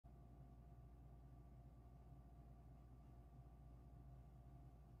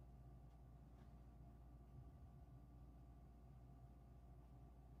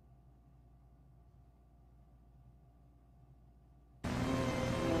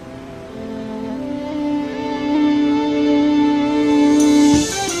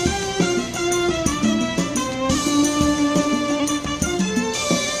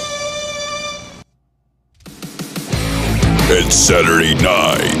It's Saturday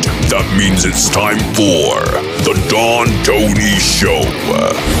night. That means it's time for the Don Tony Show.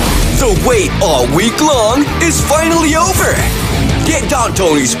 The wait all week long is finally over. Get Don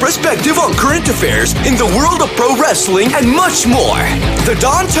Tony's perspective on current affairs in the world of pro wrestling and much more. The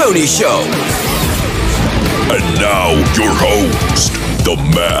Don Tony Show. And now, your host, the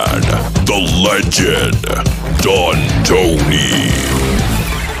man, the legend, Don Tony.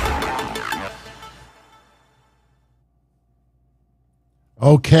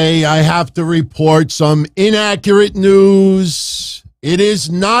 Okay, I have to report some inaccurate news. It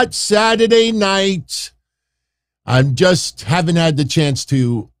is not Saturday night. I just haven't had the chance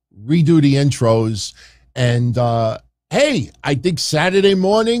to redo the intros. And, hey, I think Saturday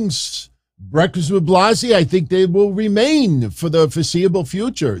mornings, Breakfast with Blassie, I think they will remain for the foreseeable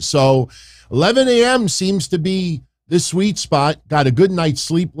future. So 11 a.m. seems to be the sweet spot. Got a good night's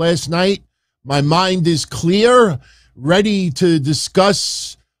sleep last night. My mind is clear, ready to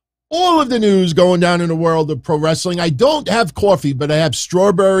discuss all of the news going down in the world of pro wrestling. I don't have coffee, but I have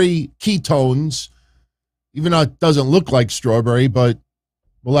strawberry ketones, even though it doesn't look like strawberry, but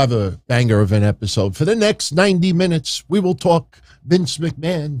we'll have a banger of an episode. For the next 90 minutes, we will talk Vince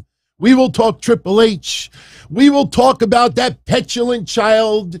McMahon. We will talk Triple H. We will talk about that petulant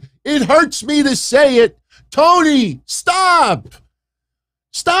child. It hurts me to say it. Tony, stop.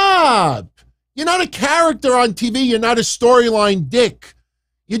 Stop. You're not a character on TV. You're not a storyline dick.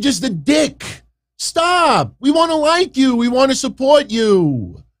 You're just a dick. Stop. We want to like you. We want to support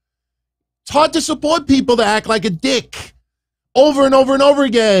you. It's hard to support people that act like a dick over and over and over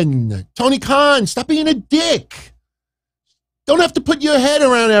again. Tony Khan, stop being a dick. Don't have to put your head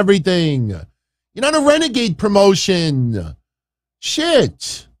around everything. You're not a renegade promotion.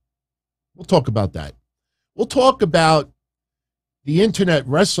 Shit. We'll talk about that. We'll talk about the internet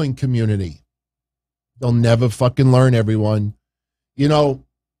wrestling community. They'll never fucking learn, everyone. You know,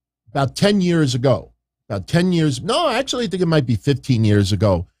 about 10 years ago, no, actually, I think it might be 15 years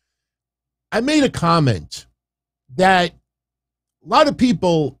ago, I made a comment that a lot of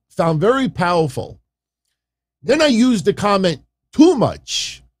people found very powerful. Then I used the comment too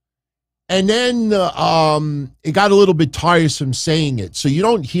much. And then it got a little bit tiresome saying it. So you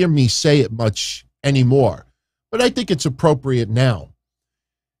don't hear me say it much anymore. But I think it's appropriate now.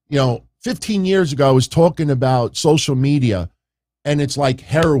 You know, 15 years ago, I was talking about social media, and it's like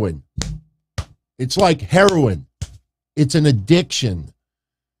heroin. It's like heroin. It's an addiction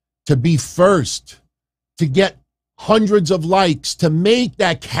to be first, to get hundreds of likes, to make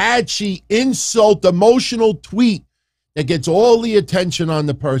that catchy insult, emotional tweet that gets all the attention on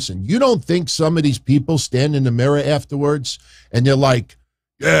the person. You don't think some of these people stand in the mirror afterwards and they're like,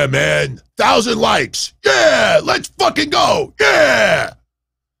 yeah, man, 1,000 likes. Yeah, let's fucking go. Yeah.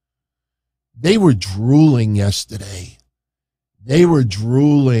 They were drooling yesterday. They were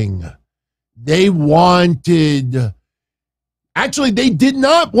drooling. They wanted, actually, they did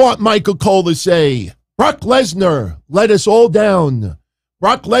not want Michael Cole to say, Brock Lesnar let us all down.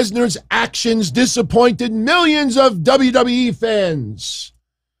 Brock Lesnar's actions disappointed millions of WWE fans.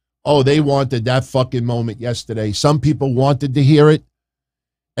 Oh, they wanted that fucking moment yesterday. Some people wanted to hear it,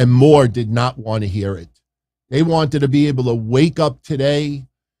 and more did not want to hear it. They wanted to be able to wake up today.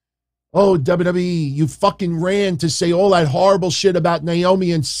 Oh, WWE, you fucking ran to say all that horrible shit about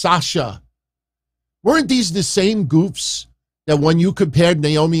Naomi and Sasha. Weren't these the same goofs that when you compared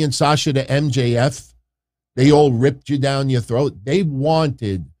Naomi and Sasha to MJF, they all ripped you down your throat? They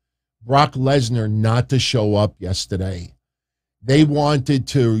wanted Brock Lesnar not to show up yesterday. They wanted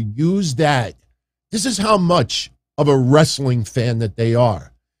to use that. This is how much of a wrestling fan that they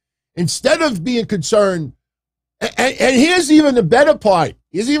are. Instead of being concerned, and here's even a better part.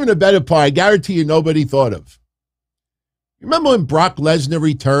 Here's even a better part I guarantee you nobody thought of. Remember when Brock Lesnar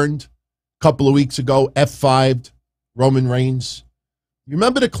returned a couple of weeks ago, F5'd Roman Reigns? You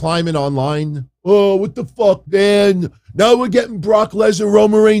remember the climate online? Oh, what the fuck, man? Now we're getting Brock Lesnar,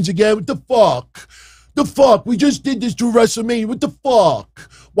 Roman Reigns again. What the fuck? The fuck? We just did this to WrestleMania. What the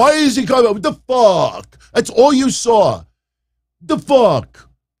fuck? Why is he coming? What the fuck? That's all you saw. The fuck?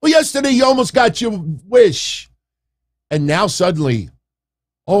 Well, yesterday you almost got your wish. And now suddenly,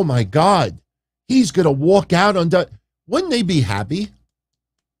 oh my God, he's going to walk out on that. Wouldn't they be happy?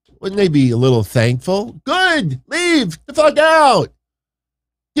 Wouldn't they be a little thankful? Good. Leave the fuck out.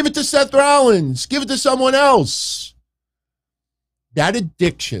 Give it to Seth Rollins. Give it to someone else. That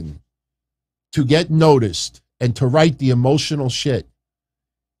addiction to get noticed and to write the emotional shit,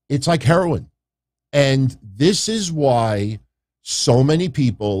 it's like heroin. And this is why so many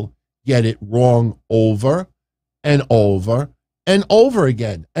people get it wrong over and over and over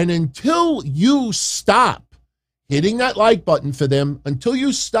again. And until you stop hitting that like button for them until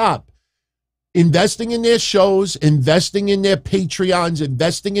you stop investing in their shows, investing in their Patreons,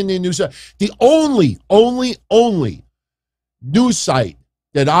 investing in their news. The only news site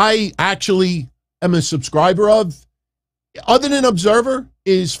that I actually am a subscriber of, other than Observer,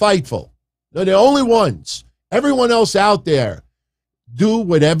 is Fightful. They're the only ones. Everyone else out there, do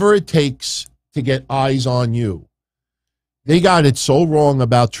whatever it takes to get eyes on you. They got it so wrong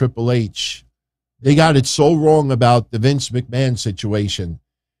about Triple H. They got it so wrong about the Vince McMahon situation.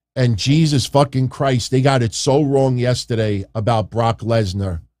 And Jesus fucking Christ, they got it so wrong yesterday about Brock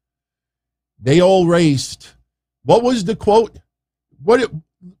Lesnar. They all raced. What was the quote?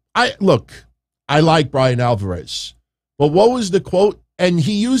 I like Brian Alvarez, but what was the quote? And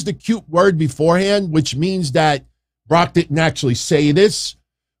he used a cute word beforehand, which means that Brock didn't actually say this,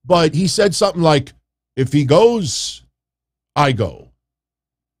 but he said something like, if he goes, I go.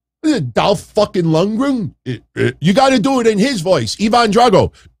 Dolph fucking Lundgren? You got to do it in his voice. Ivan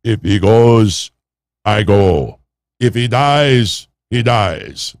Drago. If he goes, I go. If he dies, he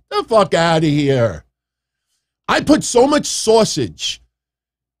dies. The fuck out of here. I put so much sausage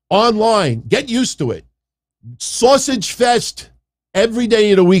online. Get used to it. Sausage Fest every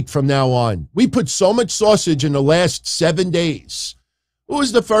day of the week from now on. We put so much sausage in the last 7 days. Who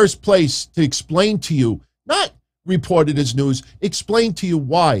was the first place to explain to you, not reported as news, explain to you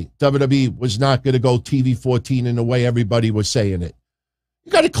why WWE was not going to go TV 14 in the way everybody was saying it?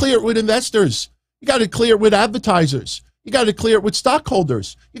 You got to clear it with investors. You got to clear it with advertisers. You got to clear it with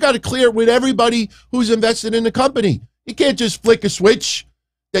stockholders. You got to clear it with everybody who's invested in the company. You can't just flick a switch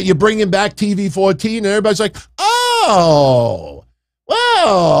that you're bringing back TV 14 and everybody's like, oh,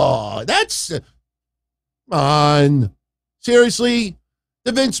 well, that's, come on. Seriously,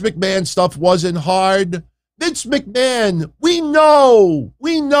 the Vince McMahon stuff wasn't hard. Vince McMahon, we know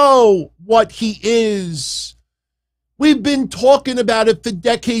what he is. We've been talking about it for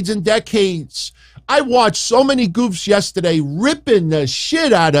decades and decades. I watched so many goofs yesterday ripping the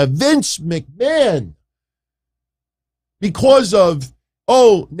shit out of Vince McMahon because of,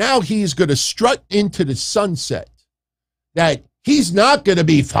 oh, now he's going to strut into the sunset, that he's not going to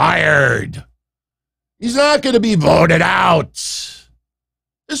be fired. He's not going to be voted out.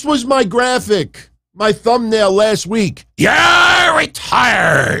 This was my graphic, my thumbnail last week. You're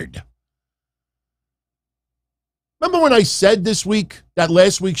retired. Remember when I said this week that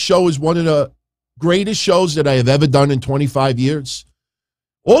last week's show is one of the greatest shows that I have ever done in 25 years?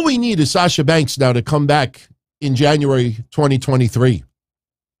 All we need is Sasha Banks now to come back in January 2023.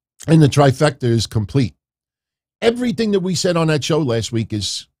 And the trifecta is complete. Everything that we said on that show last week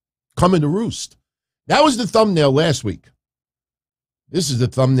is coming to roost. That was the thumbnail last week. This is the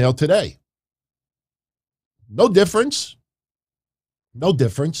thumbnail today. No difference. No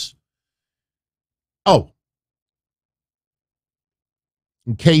difference. Oh,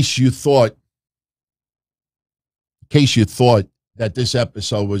 in case you thought that this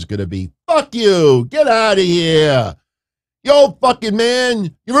episode was going to be, fuck you, get out of here. You old fucking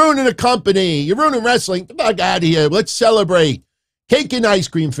man, you're ruining a company. You're ruining wrestling. Get the fuck out of here. Let's celebrate. Cake and ice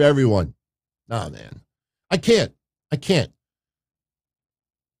cream for everyone. Nah, man. I can't.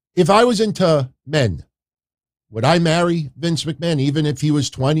 If I was into men, would I marry Vince McMahon even if he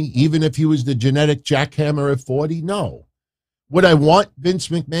was 20? Even if he was the genetic jackhammer at 40? No. Would I want Vince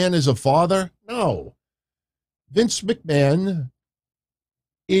McMahon as a father? No. Vince McMahon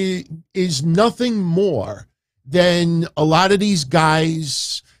is nothing more than a lot of these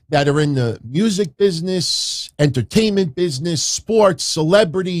guys that are in the music business, entertainment business, sports,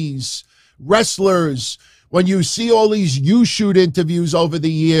 celebrities, wrestlers. When you see all these U-Shoot interviews over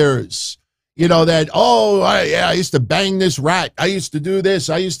the years, you know, that, oh, I used to bang this rat. I used to do this.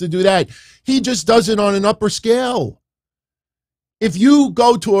 I used to do that. He just does it on an upper scale. If you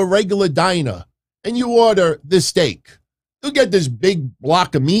go to a regular diner and you order this steak, you'll get this big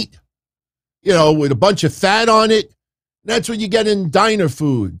block of meat, you know, with a bunch of fat on it. That's what you get in diner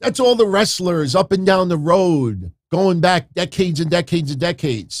food. That's all the wrestlers up and down the road, going back decades and decades and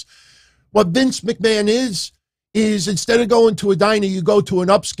decades. What Vince McMahon is instead of going to a diner, you go to an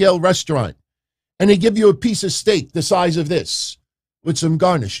upscale restaurant and they give you a piece of steak the size of this with some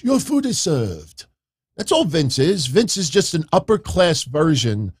garnish. Your food is served. That's all Vince is. Vince is just an upper class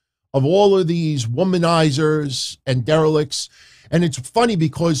version of all of these womanizers and derelicts. And it's funny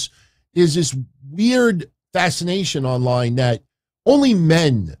because there's this weird fascination online that only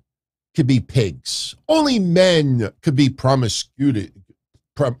men could be pigs. Only men could be promiscuity.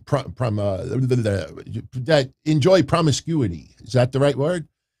 That enjoy promiscuity. Is that the right word?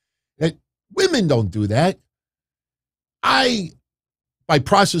 That women don't do that. By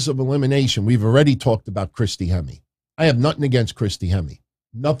process of elimination, we've already talked about Christy Hemme. I have nothing against Christy Hemme.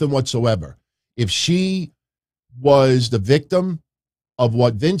 Nothing whatsoever. If she was the victim of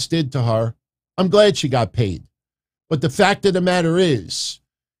what Vince did to her, I'm glad she got paid. But the fact of the matter is,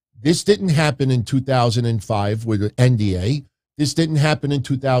 this didn't happen in 2005 with NDA. This didn't happen in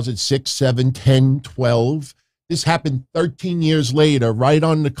 2006, 7, 10, 12. This happened 13 years later, right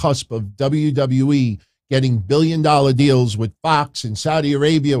on the cusp of WWE getting billion-dollar deals with Fox and Saudi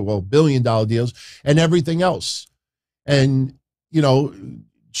Arabia, well, billion-dollar deals, and everything else. And, you know,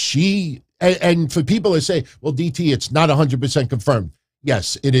 she, and for people that say, well, DT, it's not 100% confirmed.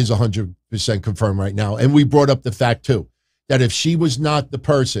 Yes, it is 100% confirmed right now. And we brought up the fact, too, that if she was not the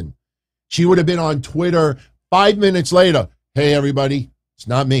person, she would have been on Twitter 5 minutes later. Hey, everybody, it's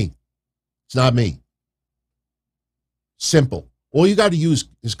not me. It's not me. Simple. All you got to use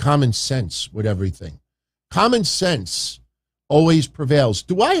is common sense with everything. Common sense always prevails.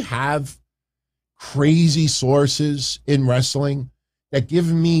 Do I have crazy sources in wrestling that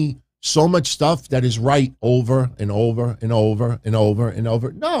give me so much stuff that is right over and over and over and over and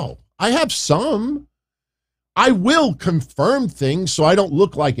over? No, I have some. I will confirm things so I don't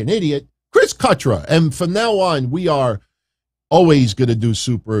look like an idiot. Chris Kutra, and from now on, we are always going to do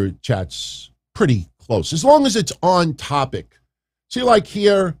super chats pretty close, as long as it's on topic. See, like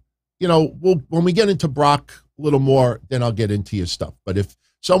here, you know, when we get into Brock a little more, then I'll get into your stuff. But if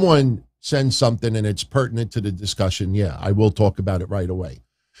someone sends something and it's pertinent to the discussion, yeah, I will talk about it right away.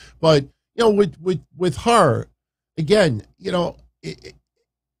 But, you know, with her, again, you know,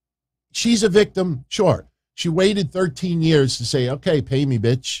 she's a victim, sure. She waited 13 years to say, okay, pay me,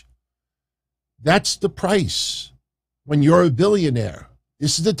 bitch. That's the price when you're a billionaire.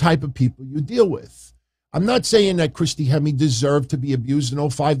 This is the type of people you deal with. I'm not saying that Christy Hemme deserved to be abused in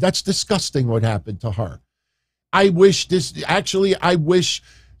 2005. That's disgusting what happened to her. I wish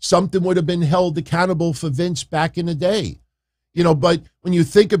something would have been held accountable for Vince back in the day. You know, but when you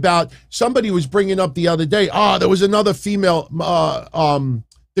think about, somebody was bringing up the other day, there was another female,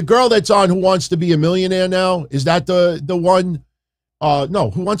 the girl that's on Who Wants to Be a Millionaire now, is that the one?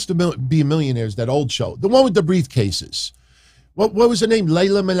 No, Who Wants to Be a Millionaire is that old show. The one with the briefcases. What was her name?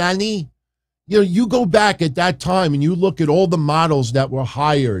 Layla Milani? You know, you go back at that time and you look at all the models that were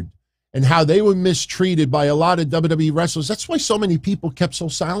hired and how they were mistreated by a lot of WWE wrestlers. That's why so many people kept so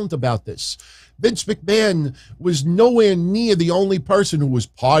silent about this. Vince McMahon was nowhere near the only person who was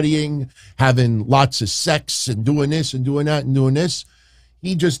partying, having lots of sex and doing this and doing that and doing this.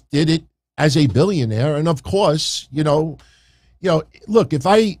 He just did it as a billionaire. And of course, you know, look, if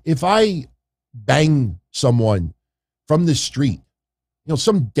I bang someone from the street, you know,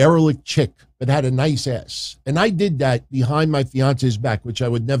 some derelict chick that had a nice ass, and I did that behind my fiance's back, which I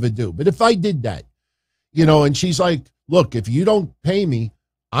would never do. But if I did that, you know, and she's like, look, if you don't pay me,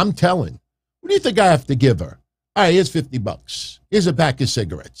 I'm telling. What do you think I have to give her? All right, here's $50. Here's a pack of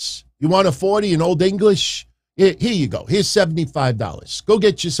cigarettes. You want a 40 in Old English? Here you go. Here's $75. Go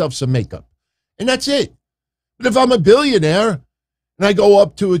get yourself some makeup. And that's it. But if I'm a billionaire and I go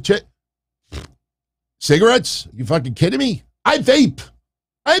up to a chick, cigarettes? You fucking kidding me? I vape.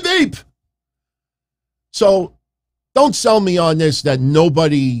 So don't sell me on this that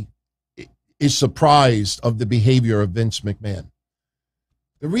nobody is surprised of the behavior of Vince McMahon.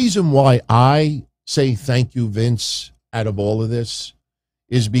 The reason why I say thank you, Vince, out of all of this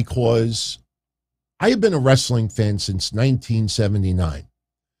is because I have been a wrestling fan since 1979.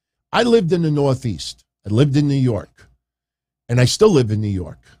 I lived in the Northeast. I lived in New York. And I still live in New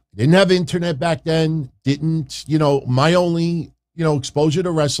York. I didn't have internet back then. My only, exposure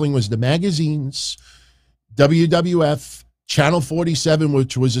to wrestling was the magazines, WWF, Channel 47,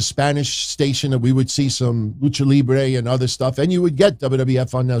 which was a Spanish station that we would see some Lucha Libre and other stuff. And you would get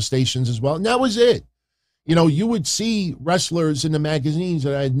WWF on those stations as well. And that was it. You know, you would see wrestlers in the magazines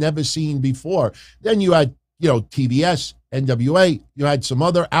that I had never seen before. Then you had, TBS, NWA, you had some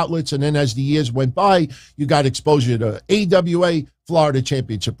other outlets. And then as the years went by, you got exposure to AWA, Florida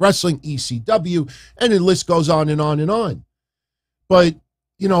Championship Wrestling, ECW, and the list goes on and on and on. But,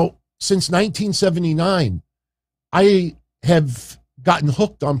 since 1979, I have gotten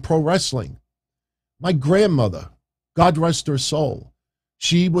hooked on pro wrestling. My grandmother, God rest her soul,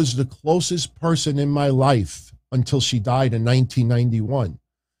 she was the closest person in my life until she died in 1991.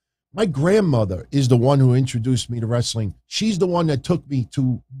 My grandmother is the one who introduced me to wrestling. She's the one that took me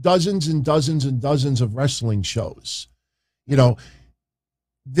to dozens and dozens and dozens of wrestling shows.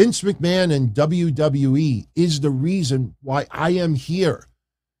 Vince McMahon and WWE is the reason why I am here.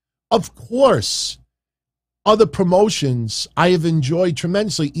 Of course, other promotions I have enjoyed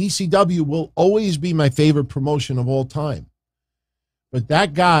tremendously. ECW will always be my favorite promotion of all time. But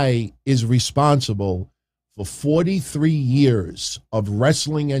that guy is responsible for 43 years of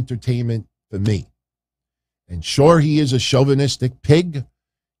wrestling entertainment for me. And sure, he is a chauvinistic pig.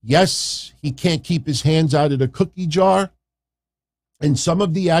 Yes, he can't keep his hands out of the cookie jar. And some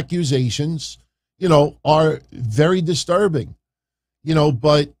of the accusations, are very disturbing,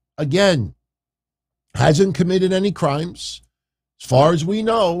 but again, hasn't committed any crimes as far as we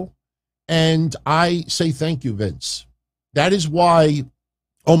know. And I say thank you, Vince. That is why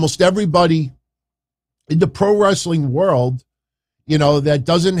almost everybody in the pro wrestling world, that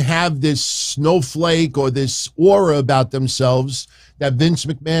doesn't have this snowflake or this aura about themselves that Vince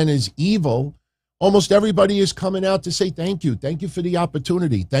McMahon is evil, almost everybody is coming out to say thank you. Thank you for the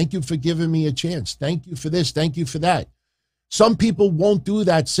opportunity. Thank you for giving me a chance. Thank you for this. Thank you for that. Some people won't do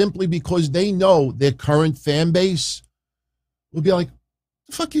that simply because they know their current fan base will be like, what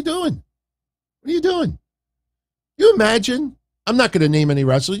the fuck you doing? What are you doing? You imagine, I'm not going to name any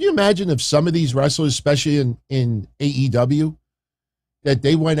wrestlers. You imagine if some of these wrestlers, especially in AEW, that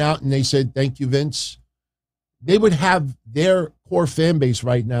they went out and they said, thank you, Vince, they would have their core fan base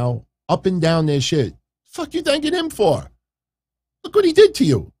right now up and down their shit. Fuck you thanking him for? Look what he did to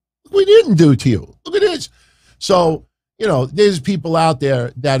you. Look what he didn't do to you. Look at this. So, there's people out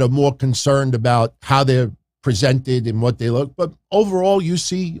there that are more concerned about how they're presented and what they look. But overall, you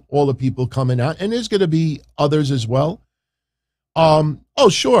see all the people coming out, and there's going to be others as well. Oh,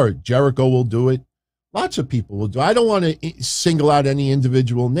 sure, Jericho will do it. Lots of people will do it. I don't want to single out any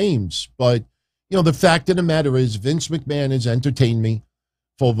individual names, but, the fact of the matter is Vince McMahon has entertained me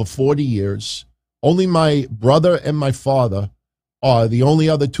for over 40 years. Only my brother and my father are the only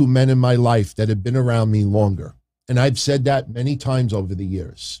other two men in my life that have been around me longer. And I've said that many times over the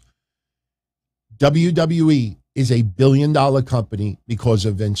years. WWE is a billion-dollar company because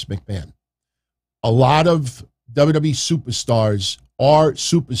of Vince McMahon. A lot of WWE superstars are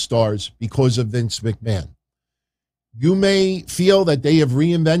superstars because of Vince McMahon. You may feel that they have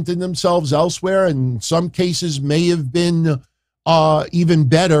reinvented themselves elsewhere, and in some cases may have been even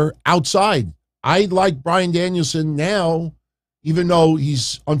better outside. I like Bryan Danielson now, even though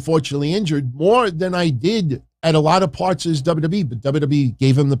he's unfortunately injured, more than I did at a lot of parts of his WWE. But WWE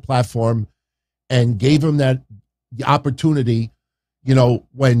gave him the platform and gave him the opportunity,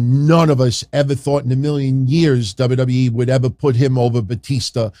 when none of us ever thought in a million years WWE would ever put him over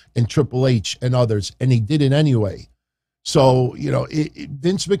Batista and Triple H and others, and he did it anyway. So,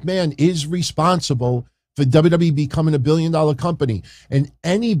 Vince McMahon is responsible for WWE becoming a billion-dollar company. And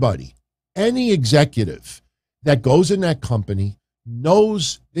any executive that goes in that company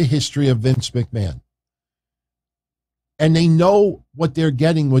knows the history of Vince McMahon. And they know what they're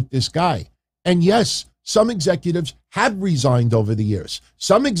getting with this guy. And yes, some executives have resigned over the years.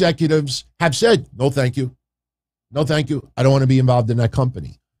 Some executives have said, no, thank you. No, thank you. I don't want to be involved in that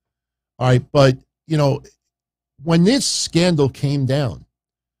company. All right. But, when this scandal came down,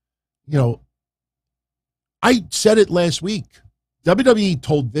 I said it last week. WWE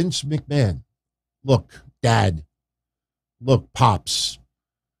told Vince McMahon, look, Dad, look, Pops,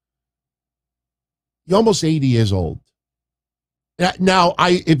 you're almost 80 years old. Now,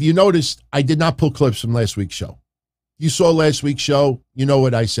 if you noticed, I did not pull clips from last week's show. You saw last week's show, you know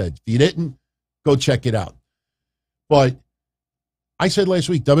what I said. If you didn't, go check it out. But I said last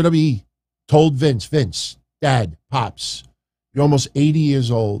week, WWE told Vince, Dad, Pops, you're almost 80 years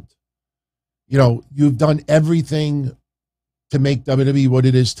old. You've done everything to make WWE what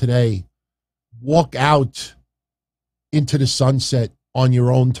it is today. Walk out into the sunset on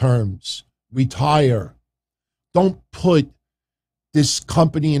your own terms. Retire. Don't put this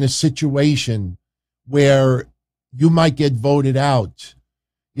company in a situation where you might get voted out,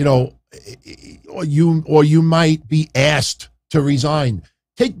 or you might be asked to resign.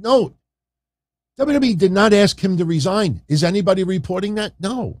 Take note. WWE did not ask him to resign. Is anybody reporting that?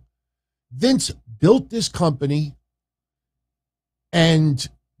 No. Vince built this company, and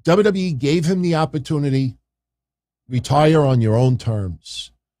WWE gave him the opportunity. Retire on your own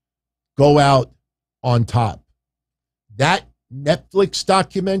terms. Go out on top. That Netflix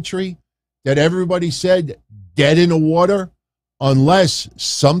documentary that everybody said dead in the water, unless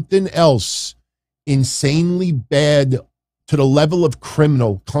something else insanely bad to the level of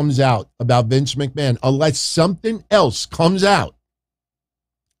criminal comes out about Vince McMahon, unless something else comes out,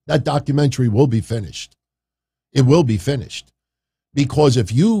 that documentary will be finished. It will be finished. Because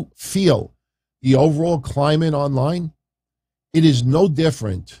if you feel the overall climate online, it is no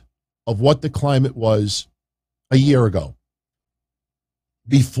different of what the climate was a year ago.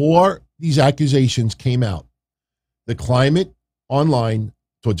 Before these accusations came out, the climate online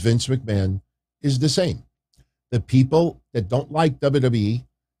towards Vince McMahon is the same. The people that don't like WWE,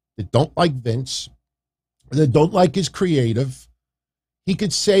 that don't like Vince, that don't like his creative, he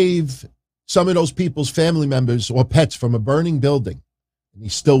could save some of those people's family members or pets from a burning building, and he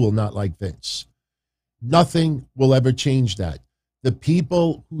still will not like Vince. Nothing will ever change that. The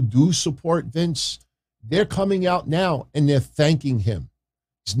people who do support Vince, they're coming out now and they're thanking him.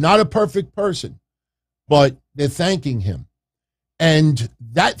 He's not a perfect person, but they're thanking him. And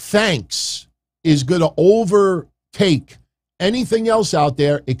that thanks is going to overtake anything else out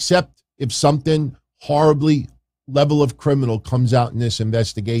there, except if something horribly level of criminal comes out in this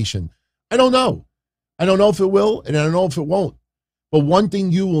investigation. I don't know. I don't know if it will, and I don't know if it won't. But one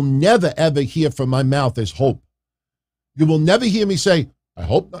thing you will never, ever hear from my mouth is hope. You will never hear me say, I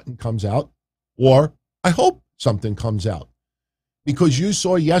hope nothing comes out, or I hope something comes out. Because you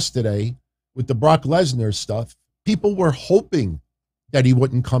saw yesterday with the Brock Lesnar stuff, people were hoping that he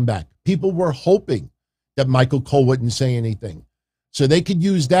wouldn't come back. People were hoping that Michael Cole wouldn't say anything. So they could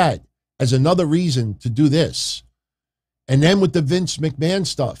use that as another reason to do this. And then with the Vince McMahon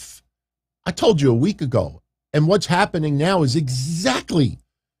stuff, I told you a week ago, and what's happening now is exactly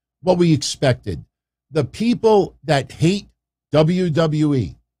what we expected. The people that hate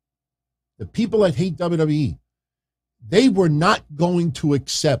WWE, they were not going to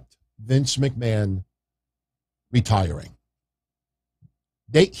accept Vince McMahon retiring.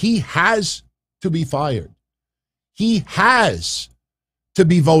 He has to be fired. He has to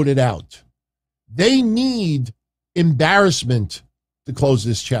be voted out. They need embarrassment to close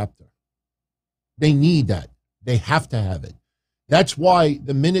this chapter. They need that. They have to have it. That's why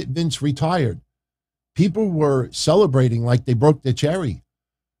the minute Vince retired, people were celebrating like they broke the cherry.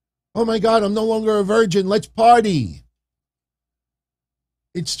 Oh my God, I'm no longer a virgin. Let's party.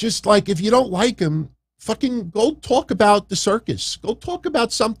 It's just like, if you don't like him, fucking go talk about the circus. Go talk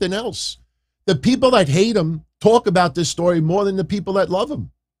about something else. The people that hate him talk about this story more than the people that love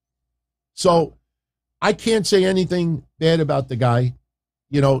him. So I can't say anything bad about the guy.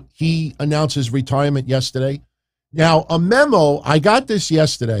 You know, he announced his retirement yesterday. Now, a memo, I got this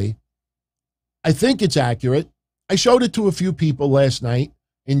yesterday. I think it's accurate. I showed it to a few people last night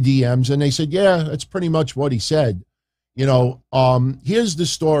in DMs, and they said, yeah, that's pretty much what he said. You know, here's the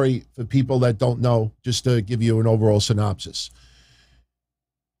story for people that don't know, just to give you an overall synopsis.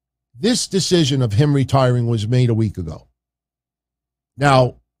 This decision of him retiring was made a week ago.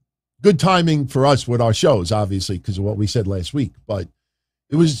 Now, good timing for us with our shows, obviously, because of what we said last week, but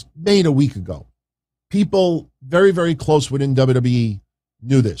it was made a week ago. People very, very close within WWE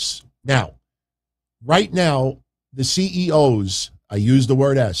knew this. Now, right now, the CEOs, I use the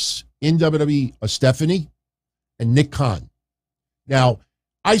word S, in WWE are Stephanie and Nick Khan. Now,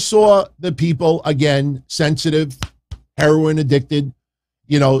 I saw the people, again, sensitive, heroin addicted,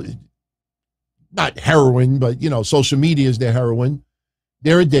 you know, not heroin, but, you know, social media is their heroin.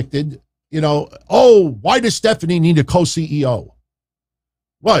 They're addicted. You know, oh, why does Stephanie need a co-CEO?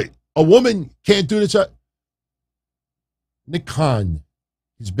 What? A woman can't do this? Nick Khan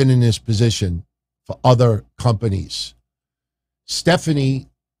has been in this position for other companies. Stephanie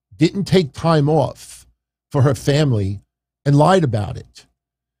didn't take time off for her family and lied about it.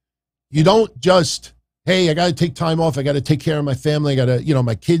 You don't just, hey, I got to take time off. I got to take care of my family. I got to, you know,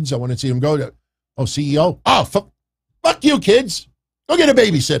 my kids, I want to see them go to, oh, CEO. Oh, fuck you, kids. Go get a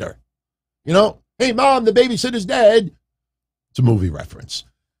babysitter. You know, hey, mom, the babysitter's dead. It's a movie reference.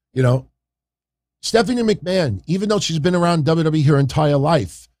 You know, Stephanie McMahon, even though she's been around WWE her entire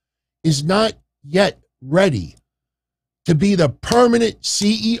life, is not yet ready to be the permanent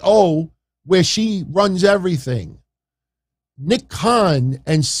CEO where she runs everything. Nick Khan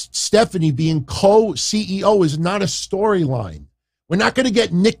and Stephanie being co-CEO is not a storyline. We're not going to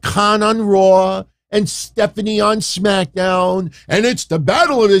get Nick Khan on Raw and Stephanie on SmackDown, and it's the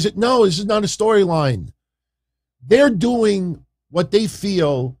battle of this. No, this is not a storyline. They're doing what they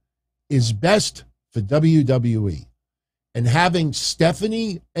feel is best for WWE. And having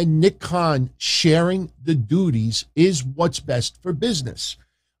Stephanie and Nick Khan sharing the duties is what's best for business.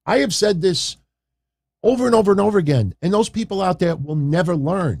 I have said this over and over and over again, and those people out there will never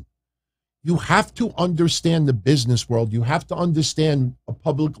learn. You have to understand the business world. You have to understand a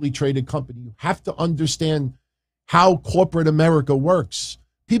publicly traded company. You have to understand how corporate America works.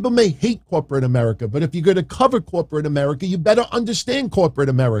 People may hate corporate America, but if you're going to cover corporate America, you better understand corporate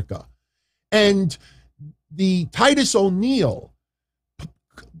America. And the Titus O'Neil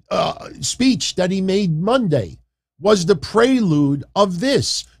speech that he made Monday was the prelude of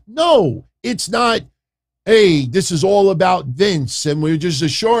this. No, it's not, hey, this is all about Vince and we're just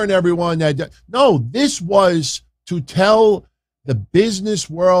assuring everyone that. No, this was to tell the business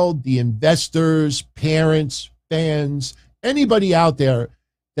world, the investors, parents, fans, anybody out there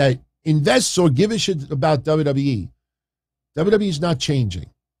that invests or give a shit about WWE, WWE is not changing.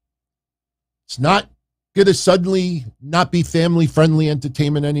 It's not going to suddenly not be family-friendly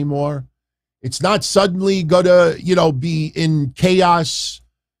entertainment anymore. It's not suddenly going to, be in chaos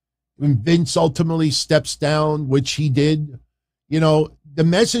when Vince ultimately steps down, which he did. The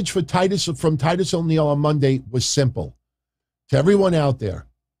message from Titus O'Neil on Monday was simple. To everyone out there,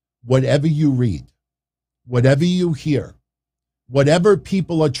 whatever you read, whatever you hear, whatever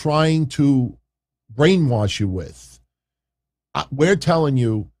people are trying to brainwash you with, we're telling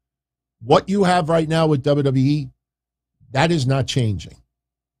you what you have right now with WWE, that is not changing.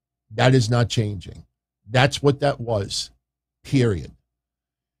 That is not changing. That's what that was, period.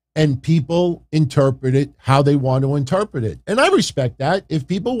 And people interpret it how they want to interpret it. And I respect that. If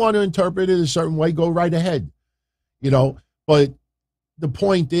people want to interpret it a certain way, go right ahead. But the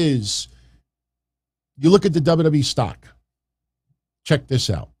point is, you look at the WWE stock. Check this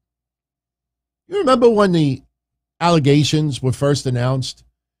out. You remember when the allegations were first announced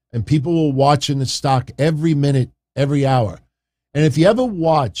and people were watching the stock every minute, every hour? And if you ever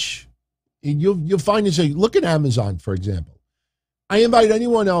watch, you'll find this. Look at Amazon, for example. I invite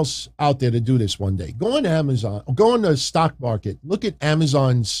anyone else out there to do this one day. Go on Amazon, or go on the stock market. Look at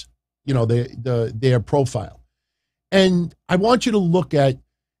Amazon's, their profile. And I want you to look at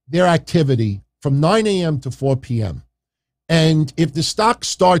their activity from 9 a.m. to 4 p.m. And if the stock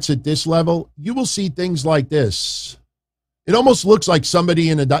starts at this level, you will see things like this. It almost looks like somebody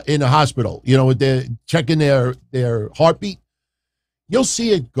in a hospital, they're checking their heartbeat. You'll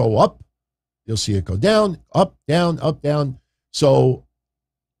see it go up. You'll see it go down, up, down, up, down. So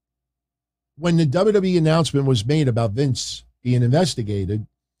when the WWE announcement was made about Vince being investigated,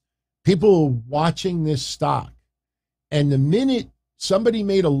 people were watching this stock. And the minute somebody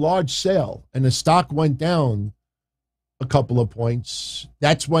made a large sale and the stock went down a couple of points,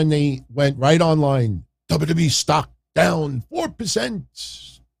 that's when they went right online. WWE stock down 4%.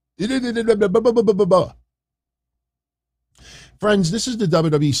 Friends, this is the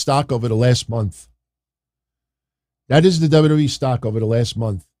WWE stock over the last month. That is the WWE stock over the last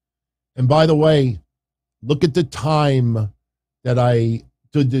month. And by the way, look at the time that I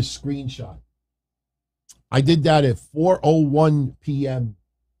did this screenshot. I did that at 4:01 p.m.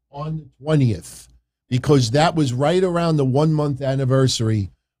 on the 20th because that was right around the 1 month anniversary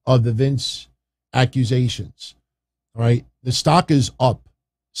of the Vince accusations. All right. The stock is up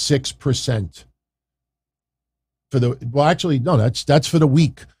 6% that's for the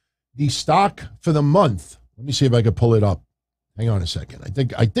week. The stock for the month. Let me see if I can pull it up. Hang on a second.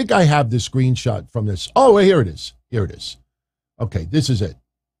 I think I have the screenshot from this. Oh, wait, here it is. Here it is. Okay, this is it.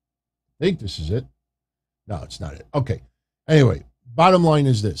 I think this is it. No, it's not it. Okay. Anyway, bottom line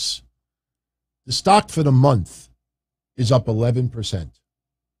is this. The stock for the month is up 11%.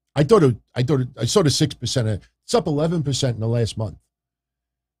 I saw the 6%. It's up 11% in the last month.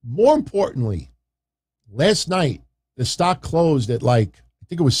 More importantly, last night, the stock closed at I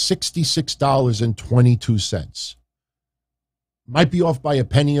think it was $66.22. Might be off by a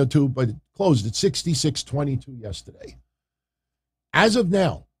penny or two, but it closed at $66.22 yesterday. As of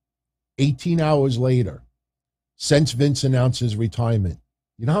now, 18 hours later, since Vince announced his retirement,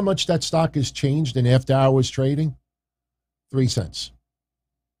 you know how much that stock has changed in after hours trading? 3 cents.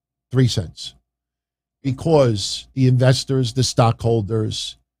 3 cents. Because the investors, the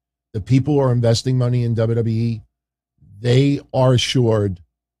stockholders, the people who are investing money in WWE, they are assured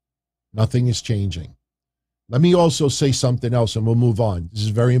nothing is changing. Let me also say something else and we'll move on. This is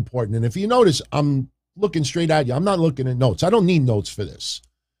very important. And if you notice, I'm looking straight at you. I'm not looking at notes. I don't need notes for this.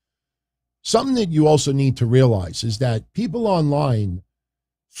 Something that you also need to realize is that people online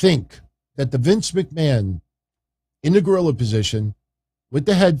think that the Vince McMahon in the gorilla position with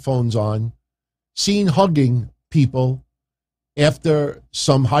the headphones on, seen hugging people after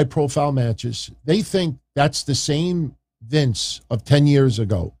some high-profile matches, they think that's the same Vince of 10 years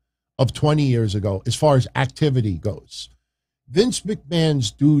ago, of 20 years ago, as far as activity goes. Vince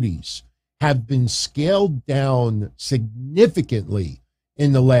McMahon's duties have been scaled down significantly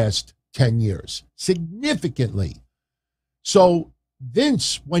in the last 10 years. Significantly. So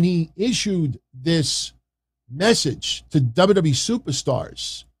Vince, when he issued this message to WWE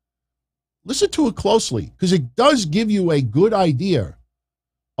Superstars, listen to it closely because it does give you a good idea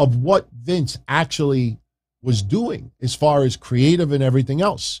of what Vince actually was doing as far as creative and everything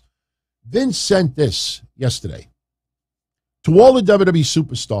else. Vince sent this yesterday. To all the WWE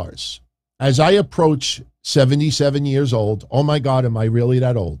Superstars, as I approach 77 years old, oh my God, am I really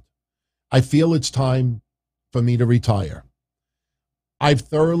that old? I feel it's time for me to retire. I've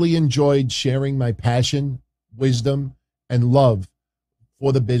thoroughly enjoyed sharing my passion, wisdom, and love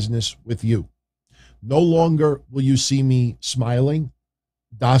for the business with you. No longer will you see me smiling,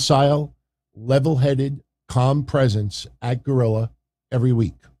 docile, level-headed, calm presence at Gorilla every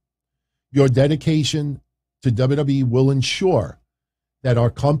week. Your dedication to WWE will ensure that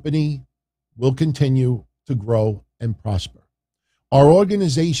our company will continue to grow and prosper. Our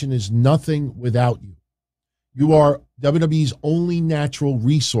organization is nothing without you. You are WWE's only natural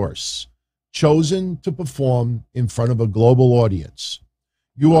resource, chosen to perform in front of a global audience.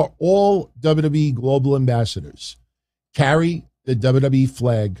 You are all WWE global ambassadors. Carry the WWE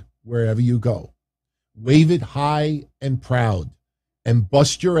flag wherever you go. Wave it high and proud, and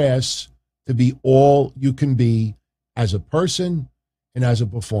bust your ass to be all you can be as a person and as a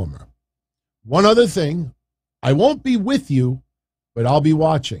performer. One other thing, I won't be with you, but I'll be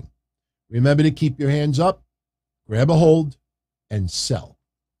watching. Remember to keep your hands up, grab a hold, and sell.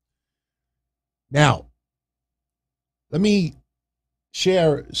 Now, let me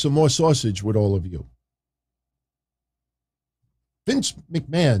share some more sausage with all of you. Vince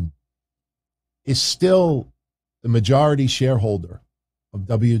McMahon is still the majority shareholder of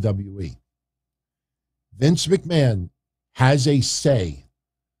WWE. Vince McMahon has a say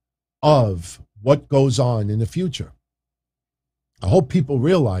of what goes on in the future. I hope people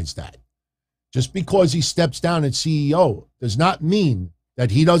realize that. Just because he steps down as CEO does not mean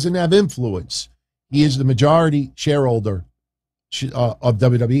that he doesn't have influence. He is the majority shareholder of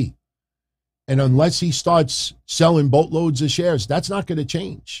WWE. And unless he starts selling boatloads of shares, that's not going to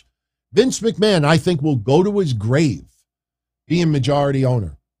change. Vince McMahon, I think, will go to his grave being majority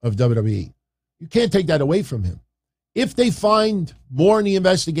owner of WWE. You can't take that away from him. If they find more in the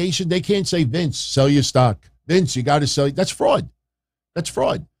investigation, they can't say, Vince, sell your stock. Vince, you got to sell. That's fraud. That's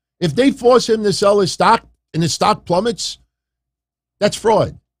fraud. If they force him to sell his stock and his stock plummets, that's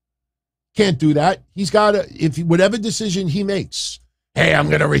fraud. Can't do that. He's got to, if whatever decision he makes, hey, I'm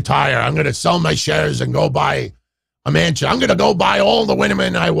going to retire. I'm going to sell my shares and go buy a mansion. I'm going to go buy all the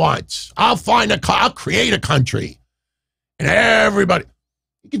women I want. I'll create a country. And everybody,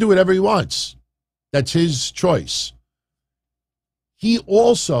 he can do whatever he wants. That's his choice. He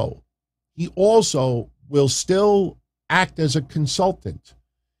also will still act as a consultant.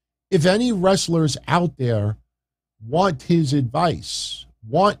 If any wrestlers out there want his advice,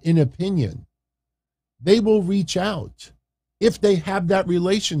 want an opinion, they will reach out if they have that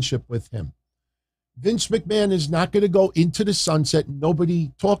relationship with him. Vince McMahon is not going to go into the sunset and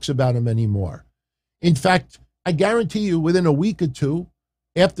nobody talks about him anymore. In fact, I guarantee you within a week or two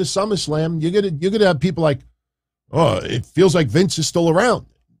after SummerSlam, you're gonna have people like, oh, it feels like Vince is still around.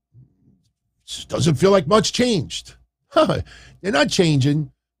 It doesn't feel like much changed. They're not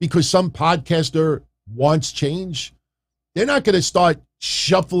changing because some podcaster wants change. They're not going to start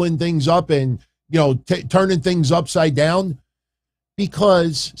shuffling things up and, turning things upside down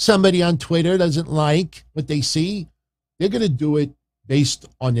because somebody on Twitter doesn't like what they see. They're going to do it based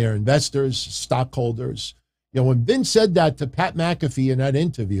on their investors, stockholders. When Vince said that to Pat McAfee in that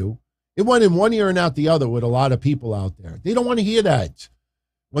interview, it went in one ear and out the other with a lot of people out there. They don't want to hear that.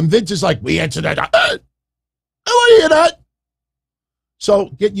 When Vince is like, we answer that, I don't want to hear that. So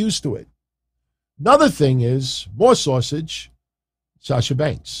get used to it. Another thing is, more sausage, Sasha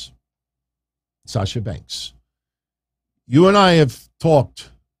Banks. Sasha Banks. You and I have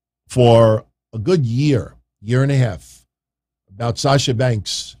talked for a good year and a half, about Sasha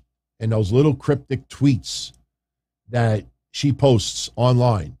Banks and those little cryptic tweets that she posts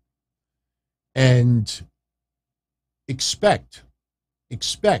online. And expect,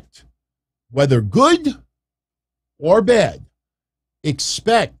 whether good or bad,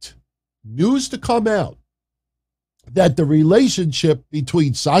 expect news to come out that the relationship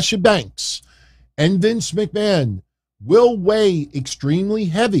between Sasha Banks and Vince McMahon will weigh extremely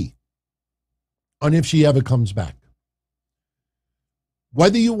heavy on if she ever comes back.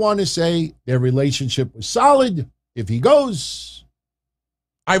 Whether you want to say their relationship was solid, if he goes,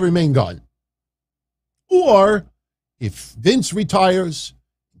 I remain gone. Or if Vince retires,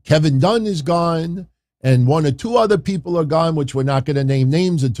 Kevin Dunn is gone, and one or two other people are gone, which we're not going to name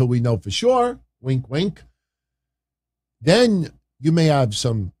names until we know for sure, wink, wink, then you may have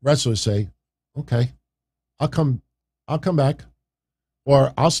some wrestlers say, okay, I'll come back,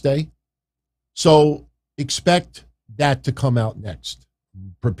 or I'll stay. So expect that to come out next.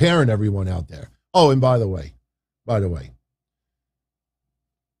 Preparing everyone out there. Oh, and by the way, I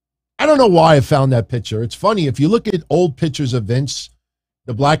don't know why I found that picture. It's funny, if you look at old pictures of Vince,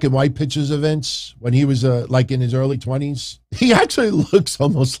 the black and white pictures of Vince, when he was like in his early 20s, he actually looks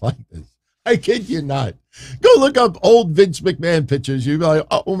almost like this. I kid you not. Go look up old Vince McMahon pictures. You'll be like,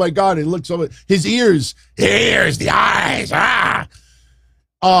 oh my God, it looks so much. His ears, the eyes,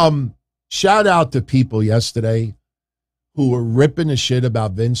 Shout out to people yesterday who were ripping the shit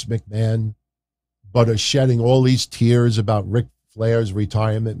about Vince McMahon, but are shedding all these tears about Ric Flair's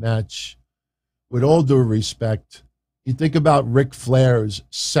retirement match. With all due respect, you think about Ric Flair's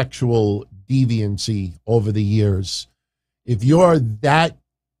sexual deviancy over the years. If you're that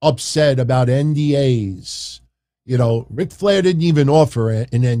upset about NDAs, you know, Ric Flair didn't even offer an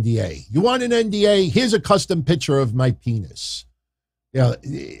NDA. You want an NDA? Here's a custom picture of my penis. Yeah.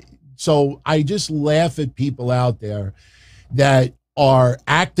 So I just laugh at people out there that are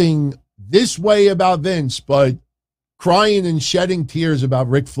acting this way about Vince, but crying and shedding tears about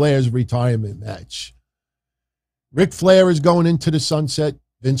Ric Flair's retirement match. Ric Flair is going into the sunset.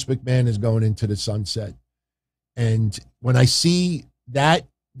 Vince McMahon is going into the sunset. And when I see that,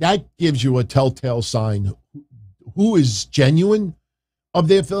 that gives you a telltale sign who is genuine of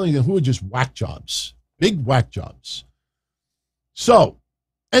their feelings and who are just whack jobs, big whack jobs. So,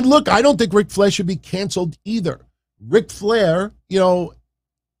 and look, I don't think Ric Flair should be canceled either. Ric Flair, you know,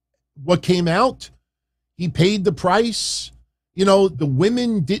 what came out, he paid the price. You know, the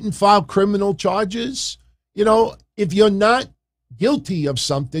women didn't file criminal charges. You know, if you're not guilty of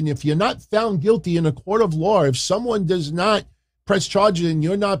something, if you're not found guilty in a court of law, if someone does not press charges and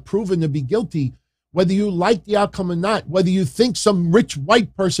you're not proven to be guilty, whether you like the outcome or not, whether you think some rich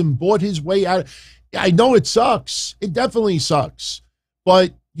white person bought his way out, I know it sucks. It definitely sucks.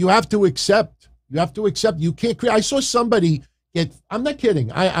 But you have to accept. You have to accept. You can't create. I saw somebody get, I'm not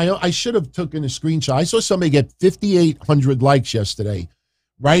kidding. I should have taken a screenshot. I saw somebody get 5,800 likes yesterday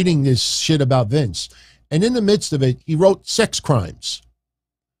writing this shit about Vince. And in the midst of it, he wrote sex crimes.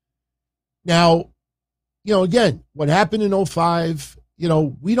 Now, you know, again, what happened in 05, you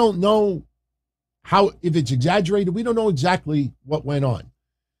know, we don't know how, if it's exaggerated, we don't know exactly what went on.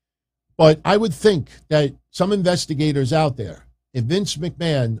 But I would think that some investigators out there, if Vince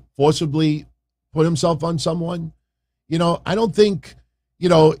McMahon forcibly put himself on someone, you know, I don't think, you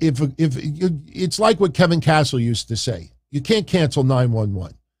know, if it's like what Kevin Castle used to say, you can't cancel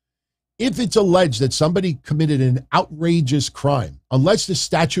 911. If it's alleged that somebody committed an outrageous crime, unless the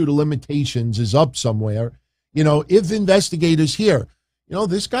statute of limitations is up somewhere, you know, if investigators hear, you know,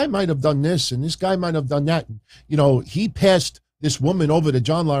 this guy might have done this and this guy might have done that, you know, he passed this woman over to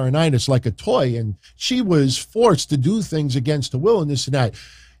John Laurinaitis like a toy and she was forced to do things against her will and this and that.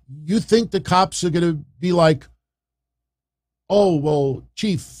 You think the cops are going to be like, oh, well,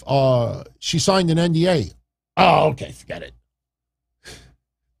 Chief, she signed an NDA. Oh, okay, forget it.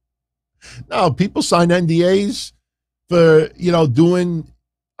 No, people sign NDAs for, you know, doing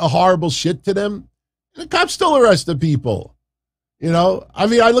a horrible shit to them. The cops still arrest the people. You know, I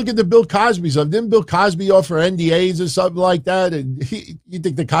mean, I look at the Bill Cosby stuff. Didn't Bill Cosby offer NDAs or something like that? And you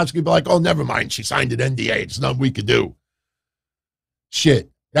think the cops could be like, oh, never mind, she signed an NDA. It's nothing we could do. Shit.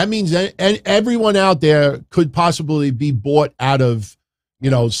 That means everyone out there could possibly be bought out of, you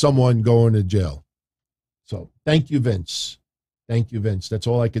know, someone going to jail. So thank you, Vince. Thank you, Vince. That's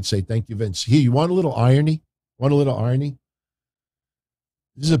all I could say. Thank you, Vince. Here, you want a little irony? Want a little irony?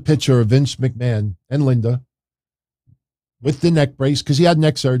 This is a picture of Vince McMahon and Linda with the neck brace because he had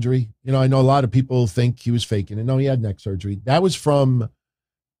neck surgery. You know, I know a lot of people think he was faking it. No, he had neck surgery. That was from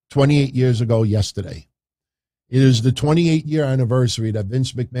 28 years ago yesterday. It is the 28-year anniversary that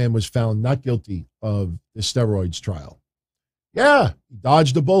Vince McMahon was found not guilty of the steroids trial. Yeah, he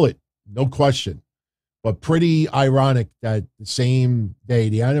dodged a bullet, no question. But pretty ironic that the same day,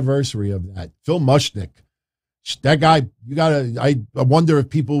 the anniversary of that, Phil Mushnick, that guy, I wonder if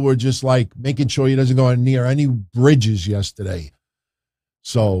people were just like making sure he doesn't go near any bridges yesterday.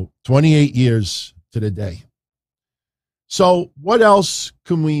 So 28 years to the day. So what else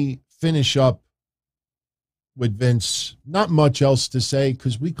can we finish up with Vince? Not much else to say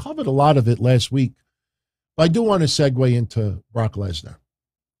because we covered a lot of it last week. But I do want to segue into Brock Lesnar.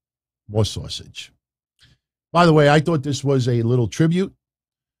 More sausage. By the way, I thought this was a little tribute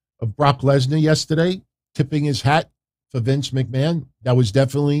of Brock Lesnar yesterday, tipping his hat for Vince McMahon. That was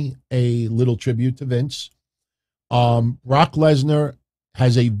definitely a little tribute to Vince. Brock Lesnar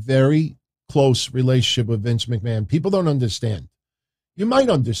has a very close relationship with Vince McMahon. People don't understand. You might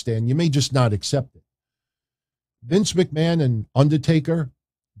understand. You may just not accept it. Vince McMahon and Undertaker,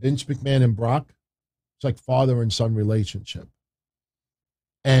 Vince McMahon and Brock, it's like father and son relationship.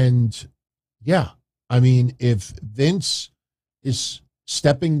 And yeah, I mean, if Vince is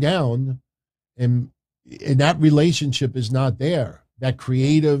stepping down and that relationship is not there, that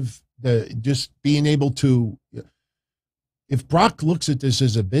creative, just being able to, if Brock looks at this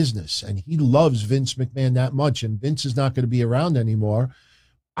as a business and he loves Vince McMahon that much and Vince is not going to be around anymore,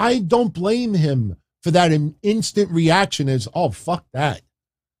 I don't blame him for that instant reaction as, oh, fuck that.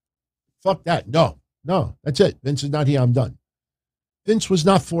 Fuck that. No, that's it. Vince is not here. I'm done. Vince was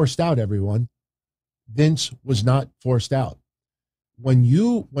not forced out, everyone. Vince was not forced out. When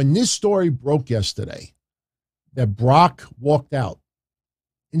this story broke yesterday, that Brock walked out,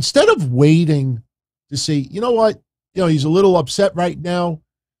 instead of waiting to see, you know what, he's a little upset right now.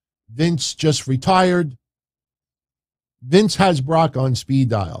 Vince just retired. Vince has Brock on speed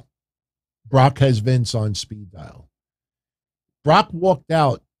dial. Brock has Vince on speed dial. Brock walked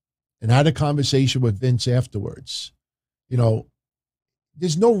out and had a conversation with Vince afterwards.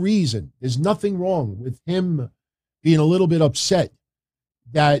 There's no reason. There's nothing wrong with him being a little bit upset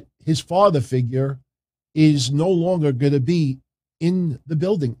that his father figure is no longer going to be in the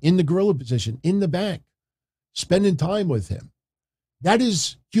building, in the gorilla position, in the back, spending time with him. That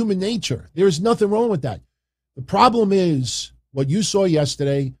is human nature. There is nothing wrong with that. The problem is what you saw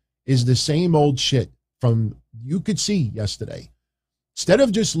yesterday is the same old shit from you could see yesterday. Instead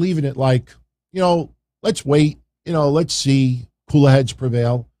of just leaving it like, let's wait, let's see, cooler heads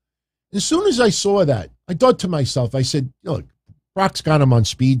prevail. As soon as I saw that, I thought to myself, I said, look, Brock's got him on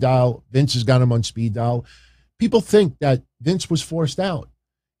speed dial. Vince has got him on speed dial. People think that Vince was forced out.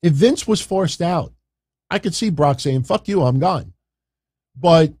 If Vince was forced out, I could see Brock saying, fuck you, I'm gone.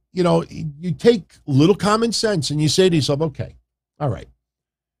 But, you take a little common sense and you say to yourself, okay, all right.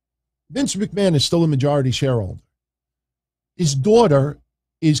 Vince McMahon is still a majority shareholder. His daughter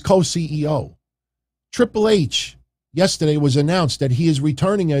is co-CEO. Triple H yesterday was announced that he is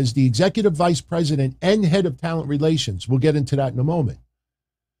returning as the executive vice president and head of talent relations. We'll get into that in a moment.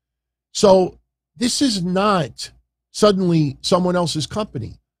 So this is not suddenly someone else's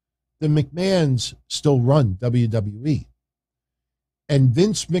company. The McMahons still run WWE. And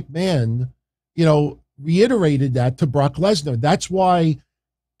Vince McMahon, reiterated that to Brock Lesnar. That's why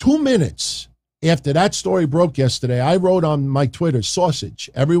 2 minutes after that story broke yesterday, I wrote on my Twitter, sausage,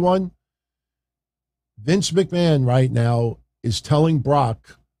 everyone, Vince McMahon right now is telling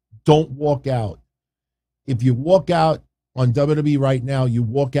Brock, don't walk out. If you walk out on WWE right now, you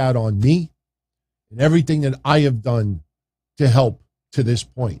walk out on me and everything that I have done to help to this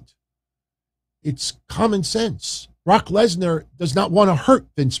point. It's common sense. Brock Lesnar does not want to hurt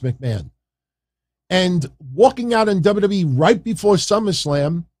Vince McMahon. And walking out on WWE right before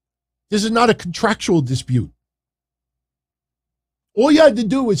SummerSlam, this is not a contractual dispute. All you had to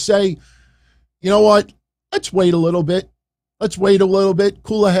do was say, you know what? Let's wait a little bit. Let's wait a little bit.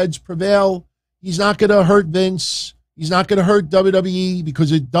 Cooler heads prevail. He's not going to hurt Vince. He's not going to hurt WWE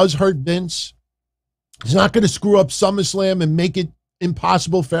because it does hurt Vince. He's not going to screw up SummerSlam and make it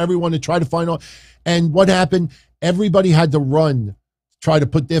impossible for everyone to try to find out. And what happened? Everybody had to run, try to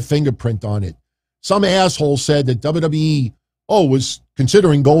put their fingerprint on it. Some asshole said that WWE, was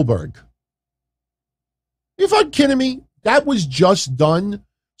considering Goldberg. You're fucking kidding me? That was just done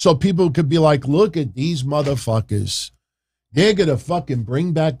so people could be like, look at these motherfuckers. They're going to fucking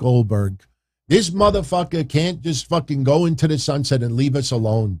bring back Goldberg. This motherfucker can't just fucking go into the sunset and leave us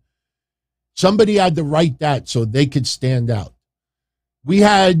alone. Somebody had to write that so they could stand out. We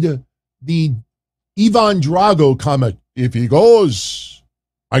had the Ivan Drago comment, if he goes,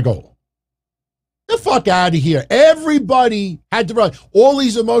 I go. The fuck out of here. Everybody had to write all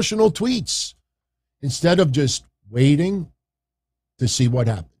these emotional tweets instead of just waiting to see what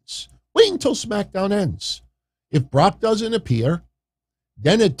happens. Wait until SmackDown ends. If Brock doesn't appear,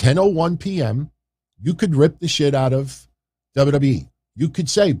 then at 10:01 p.m., you could rip the shit out of WWE. You could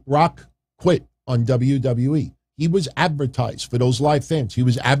say Brock quit on WWE. He was advertised for those live fans. He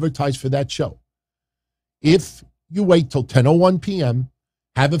was advertised for that show. If you wait till 10:01 p.m.,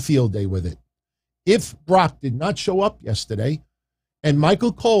 have a field day with it. If Brock did not show up yesterday and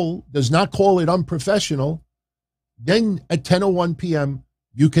Michael Cole does not call it unprofessional, then at 10:01 p.m.,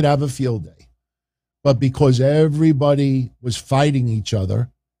 you could have a field day. But because everybody was fighting each other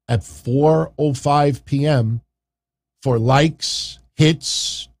at 4:05 p.m. for likes,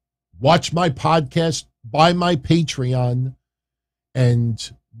 hits, watch my podcast, buy my Patreon,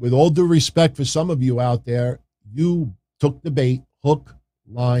 and with all due respect for some of you out there, you took the bait, hook,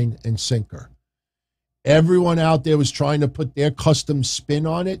 line, and sinker. Everyone out there was trying to put their custom spin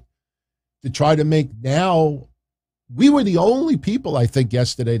on it to try to make now. We were the only people, I think,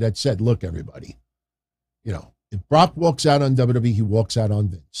 yesterday that said, look, everybody, if Brock walks out on WWE, he walks out on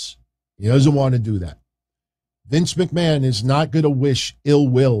Vince. He doesn't want to do that. Vince McMahon is not going to wish ill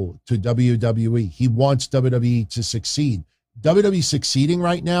will to WWE. He wants WWE to succeed. WWE succeeding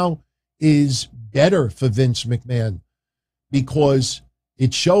right now is better for Vince McMahon because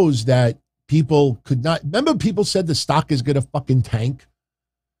it shows that people could not. Remember, people said the stock is going to fucking tank.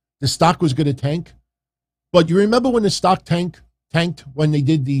 The stock was going to tank. But you remember when the stock tanked tanked when they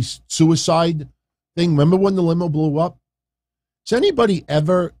did the suicide thing? Remember when the limo blew up? Has anybody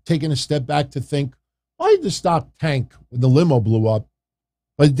ever taken a step back to think, why did the stock tank when the limo blew up,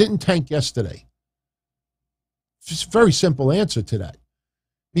 but it didn't tank yesterday? Just a very simple answer to that.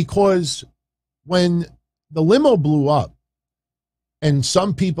 Because when the limo blew up, and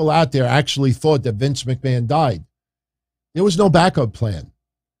some people out there actually thought that Vince McMahon died, there was no backup plan.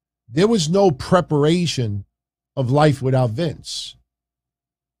 There was no preparation of life without Vince.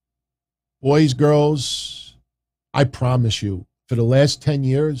 Boys, girls, I promise you, for the last 10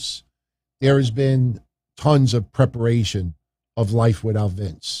 years, there has been tons of preparation of life without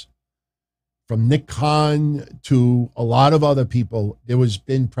Vince. From Nick Khan to a lot of other people, there has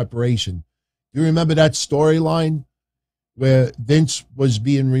been preparation. You remember that storyline where Vince was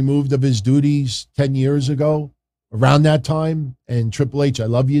being removed of his duties 10 years ago, around that time, and Triple H, I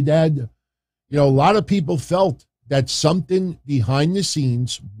love you, Dad. You know, a lot of people felt that something behind the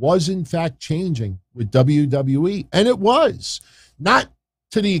scenes was in fact changing with WWE, and it was. Not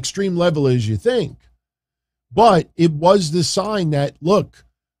to the extreme level as you think, but it was the sign that, look,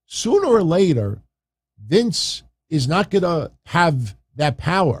 sooner or later, Vince is not going to have that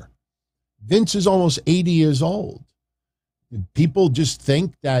power. Vince is almost 80 years old. People just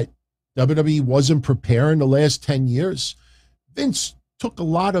think that WWE wasn't preparing the last 10 years. Vince took a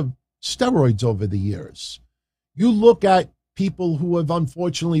lot of steroids over the years. You look at people who have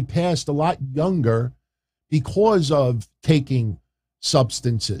unfortunately passed a lot younger because of taking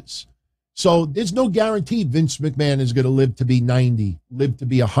substances. So there's no guarantee Vince McMahon is going to live to be 90, live to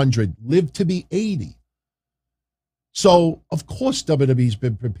be 100, live to be 80. So, of course, WWE's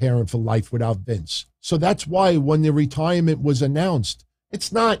been preparing for life without Vince. So that's why when the retirement was announced,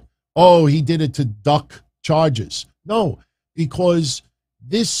 it's not, oh, he did it to duck charges. No, because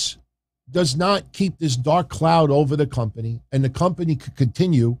this does not keep this dark cloud over the company, and the company could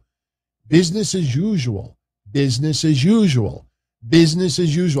continue business as usual, business as usual, business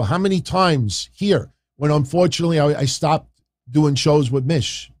as usual. How many times here when unfortunately I stopped doing shows with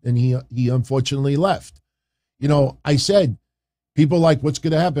Mish and he unfortunately left? You know, I said, people like, what's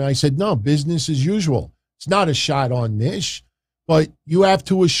going to happen? I said, no, business as usual. It's not a shot on Mish, but you have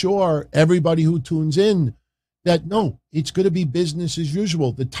to assure everybody who tunes in that, no, it's going to be business as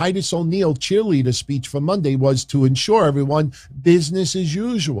usual. The Titus O'Neil cheerleader speech for Monday was to ensure everyone business as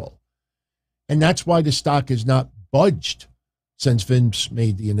usual. And that's why the stock has not budged since Vince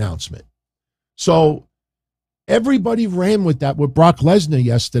made the announcement. So everybody ran with that with Brock Lesnar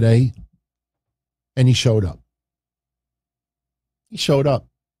yesterday, and he showed up. He showed up.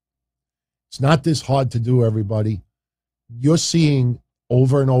 It's not this hard to do, everybody. You're seeing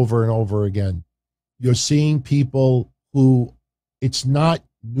over and over and over again. You're seeing people who, it's not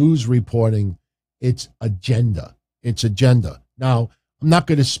news reporting, it's agenda. It's agenda. Now, I'm not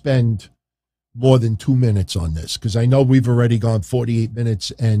going to spend more than 2 minutes on this because I know we've already gone 48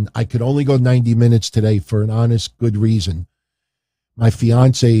 minutes and I could only go 90 minutes today for an honest, good reason. My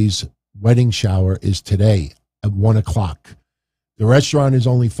fiance's wedding shower is today at 1 o'clock. The restaurant is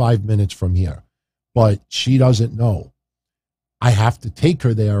only 5 minutes from here, but she doesn't know. I have to take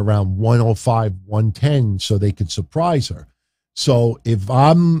her there around 1:05, 1:10 so they could surprise her. So if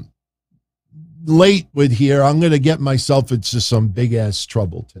I'm late with here, I'm going to get myself into some big-ass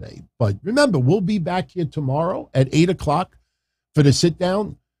trouble today. But remember, we'll be back here tomorrow at 8 o'clock for the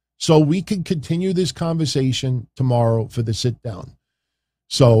sit-down, so we can continue this conversation tomorrow for the sit-down.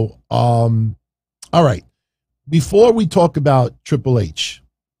 So, all right. Before we talk about Triple H,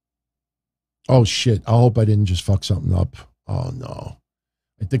 oh, shit, I hope I didn't just fuck something up. Oh, no.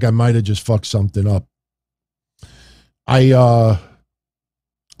 I think I might have just fucked something up. I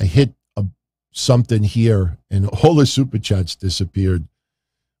hit something here, and all the super chats disappeared.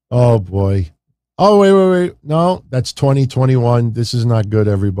 Oh, boy. Oh, wait. No, that's 2021. This is not good,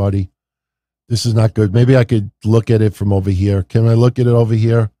 everybody. This is not good. Maybe I could look at it from over here. Can I look at it over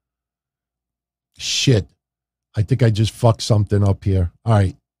here? Shit. I think I just fucked something up here. All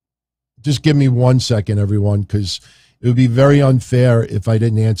right. Just give me 1 second, everyone, because it would be very unfair if I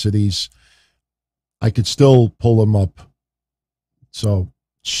didn't answer these. I could still pull them up. So,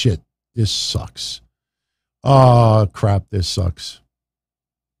 shit. This sucks. Oh, crap. This sucks.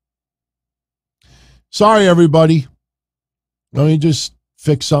 Sorry, everybody. Let me just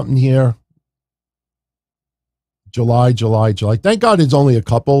fix something here. July. Thank God it's only a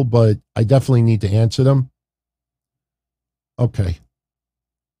couple, but I definitely need to answer them. Okay.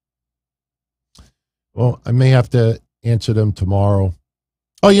 Well, I may have to answer them tomorrow.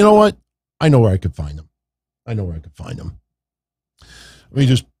 Oh, you know what? I know where I could find them. Let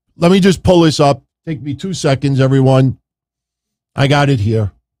me just pull this up. Take me 2 seconds, everyone. I got it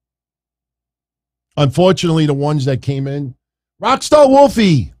here. Unfortunately, the ones that came in. Rockstar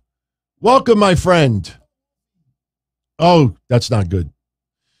Wolfie, welcome, my friend. Oh, that's not good.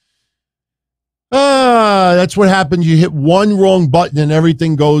 That's what happens. You hit one wrong button and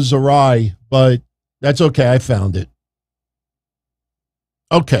everything goes awry, but that's okay. I found it.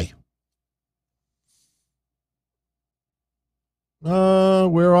 Okay.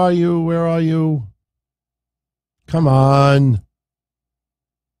 Where are you? Where are you? Come on.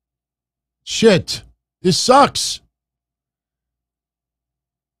 Shit. This sucks.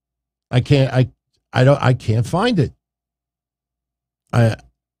 I can't find it.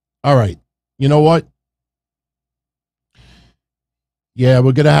 All right. You know what? Yeah,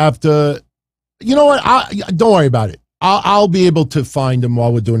 we're going to have to, you know what? Don't worry about it. I'll be able to find him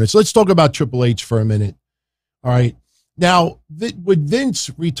while we're doing this. Let's talk about Triple H for a minute. All right. Now, with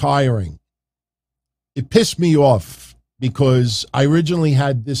Vince retiring, it pissed me off because I originally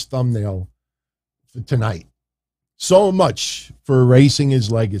had this thumbnail for tonight. So much for erasing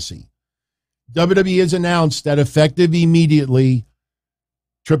his legacy. WWE has announced that effective immediately,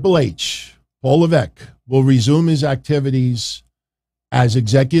 Triple H, Paul Levesque, will resume his activities as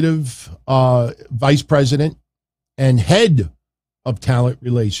executive vice president and head of talent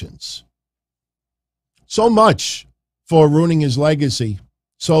relations. So much for ruining his legacy.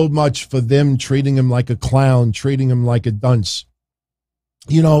 So much for them treating him like a clown, treating him like a dunce.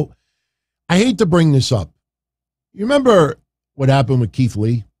 You know, I hate to bring this up. You remember what happened with Keith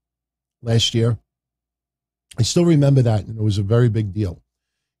Lee last year? I still remember that, and it was a very big deal.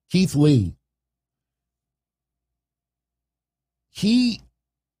 Keith Lee, he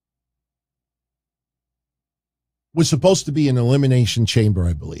was supposed to be in an elimination chamber,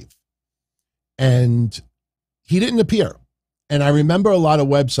 I believe. And he didn't appear. And I remember a lot of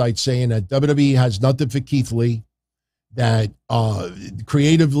websites saying that WWE has nothing for Keith Lee, that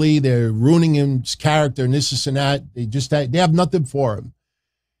creatively they're ruining his character and this and that. They have nothing for him.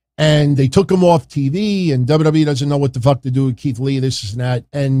 And they took him off TV, and WWE doesn't know what the fuck to do with Keith Lee, this and that.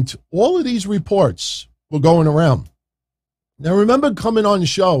 And all of these reports were going around. Now, I remember coming on the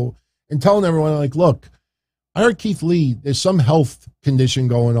show and telling everyone, like, look, I heard Keith Lee, there's some health condition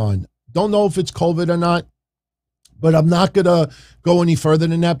going on. Don't know if it's COVID or not, but I'm not going to go any further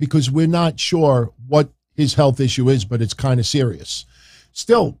than that because we're not sure what his health issue is, but it's kind of serious.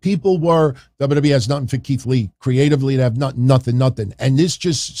 Still, people were, WWE has nothing for Keith Lee. Creatively, they have nothing. And this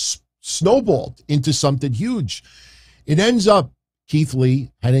just snowballed into something huge. It ends up, Keith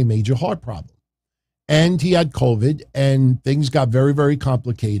Lee had a major heart problem. And he had COVID, and things got very, very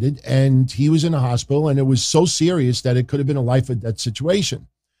complicated. And he was in a hospital, and it was so serious that it could have been a life or death situation.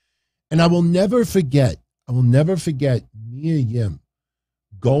 And I will never forget Mia Yim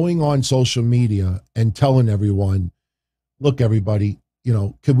going on social media and telling everyone, look, everybody, you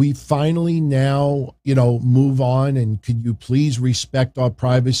know, could we finally now, you know, move on, and could you please respect our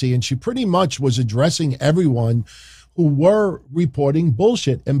privacy? And she pretty much was addressing everyone who were reporting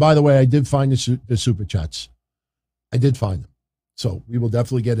bullshit. And by the way, I did find the super chats. I did find them. So we will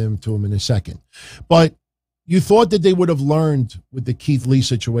definitely get into them in a second. But you thought that they would have learned with the Keith Lee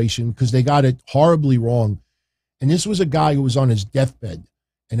situation because they got it horribly wrong. And this was a guy who was on his deathbed,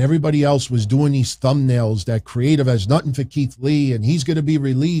 and everybody else was doing these thumbnails that creative has nothing for Keith Lee, and he's going to be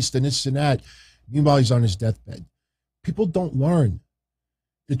released, and this and that. Meanwhile, he's on his deathbed. People don't learn.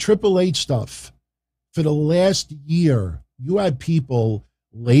 The Triple H stuff, for the last year, you had people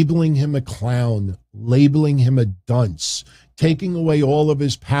labeling him a clown, labeling him a dunce, taking away all of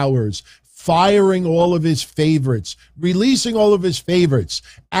his powers, firing all of his favorites, releasing all of his favorites,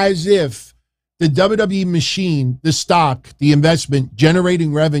 as if the WWE machine, the stock, the investment,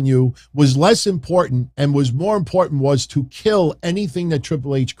 generating revenue was less important, and was more important was to kill anything that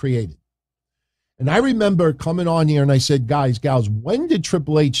Triple H created. And I remember coming on here and I said, guys, gals, when did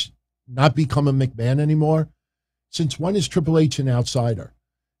Triple H not become a McMahon anymore? Since when is Triple H an outsider?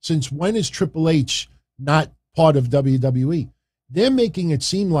 Since when is Triple H not part of WWE? They're making it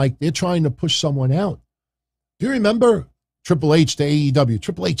seem like they're trying to push someone out. Do you remember Triple H to AEW?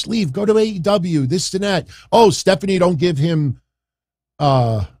 Triple H, leave, go to AEW, this and that. Oh, Stephanie, don't give him,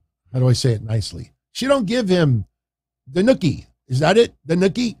 how do I say it nicely? She don't give him the nookie. Is that it? The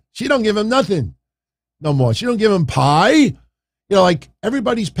nookie? She don't give him nothing no more. She don't give him pie. You know, like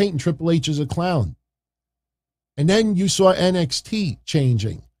everybody's painting Triple H as a clown. And then you saw NXT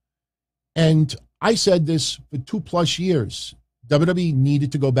changing. And I said this for 2+ years. WWE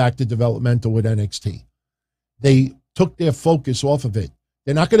needed to go back to developmental with NXT. They took their focus off of it.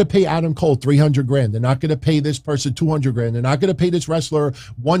 They're not going to pay Adam Cole $300,000. They're not going to pay this person $200,000. They're not going to pay this wrestler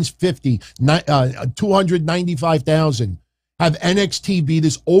 $150,000, $295,000. have NXT be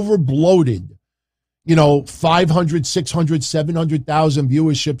this over-bloated, 500, 600, 700,000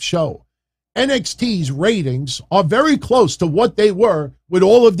 viewership show. NXT's ratings are very close to what they were with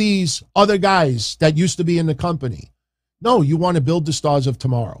all of these other guys that used to be in the company. No, you want to build the stars of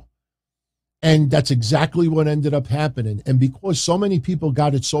tomorrow. And that's exactly what ended up happening. And because so many people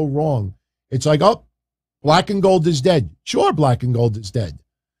got it so wrong, it's like, oh, black and gold is dead. Sure, black and gold is dead.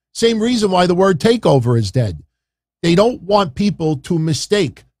 Same reason why the word takeover is dead. They don't want people to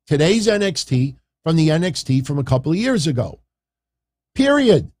mistake today's NXT from the NXT from a couple of years ago.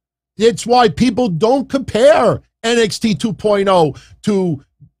 Period. It's why people don't compare NXT 2.0 to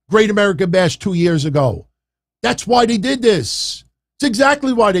Great American Bash 2 years ago. That's why they did this. It's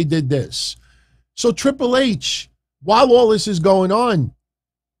exactly why they did this. So Triple H, while all this is going on,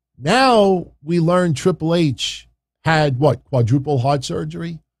 now we learn Triple H had what? Quadruple heart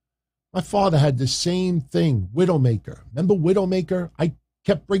surgery? My father had the same thing, Widowmaker. Remember Widowmaker? I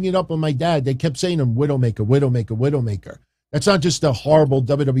kept bringing it up with my dad. They kept saying him, Widowmaker, Widowmaker, Widowmaker. That's not just a horrible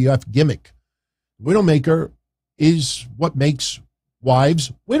WWF gimmick. Widowmaker is what makes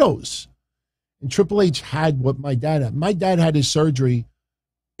wives widows. And Triple H had what my dad had. My dad had his surgery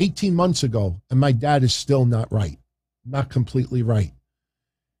 18 months ago, and my dad is still not right. Not completely right.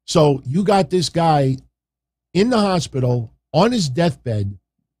 So you got this guy in the hospital on his deathbed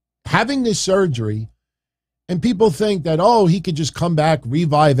having this surgery, and people think that, oh, he could just come back,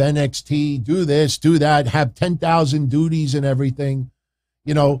 revive NXT, do this, do that, have 10,000 duties and everything,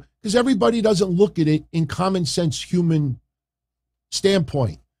 because everybody doesn't look at it in common sense human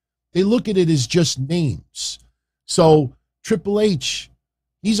standpoint. They look at it as just names. So Triple H,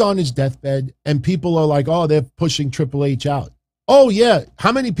 he's on his deathbed, and people are like, oh, they're pushing Triple H out. Oh, yeah.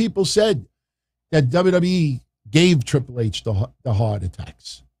 How many people said that WWE gave Triple H the heart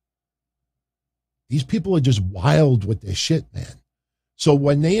attacks? These people are just wild with their shit, man. So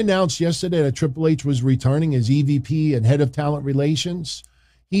when they announced yesterday that Triple H was returning as EVP and head of talent relations,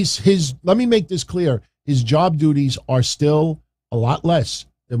 let me make this clear, his job duties are still a lot less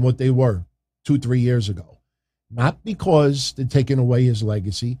than what they were 2-3 years ago. Not because they're taking away his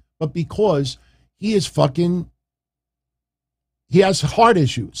legacy, but because he has heart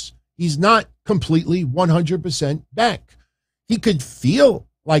issues. He's not completely 100% back. He could feel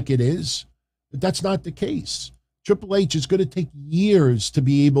like it is, but that's not the case. Triple H is going to take years to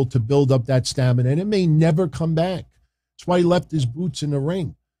be able to build up that stamina, and it may never come back. That's why he left his boots in the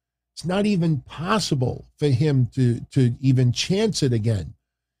ring. It's not even possible for him to even chance it again.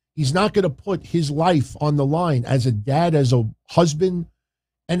 He's not going to put his life on the line as a dad, as a husband,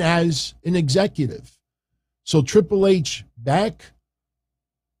 and as an executive. So Triple H back,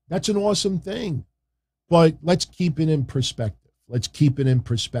 that's an awesome thing. But let's keep it in perspective.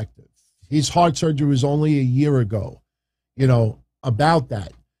 His heart surgery was only a year ago, about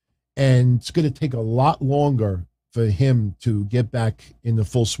that. And it's going to take a lot longer for him to get back in the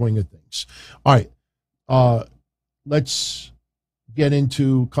full swing of things. All right. Let's get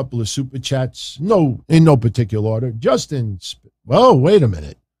into a couple of super chats. No, in no particular order. Justin, well, wait a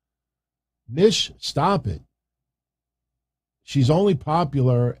minute. Mish, stop it. She's only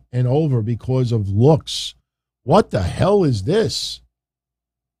popular and over because of looks. What the hell is this?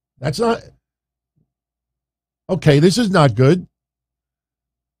 That's not... Okay, this is not good.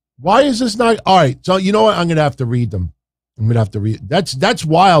 Why is this not... All right, so you know what? I'm going to have to read them. That's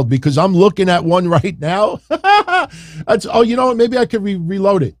wild because I'm looking at one right now. You know what? Maybe I could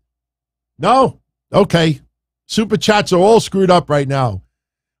reload it. No? Okay. Super chats are all screwed up right now.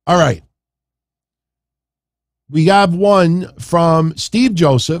 All right. We have one from Steve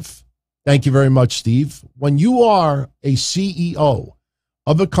Joseph. Thank you very much, Steve. When you are a CEO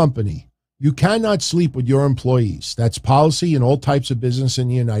of a company, you cannot sleep with your employees. That's policy in all types of business in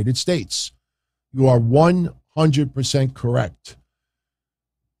the United States. You are 100% correct.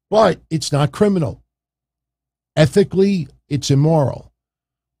 But it's not criminal. Ethically, it's immoral.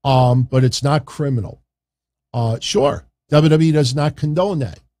 But it's not criminal. Sure, WWE does not condone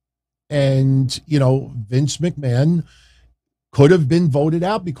that. And, Vince McMahon could have been voted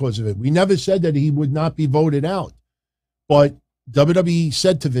out because of it. We never said that he would not be voted out. But WWE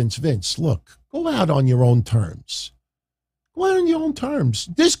said to Vince, look, go out on your own terms. Go out on your own terms.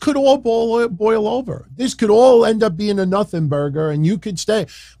 This could all boil over. This could all end up being a nothing burger, and you could stay.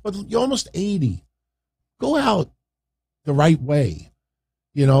 But you're almost 80. Go out the right way.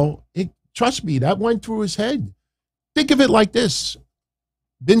 Trust me, that went through his head. Think of it like this.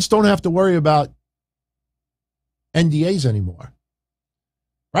 Vince don't have to worry about NDAs anymore.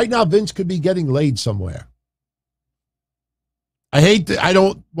 Right now, Vince could be getting laid somewhere. I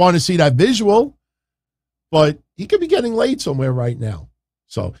don't want to see that visual, but he could be getting laid somewhere right now.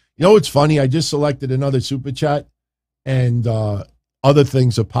 So, you know, it's funny. I just selected another super chat and other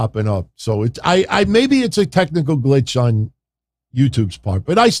things are popping up. So it's, I maybe it's a technical glitch on YouTube's part,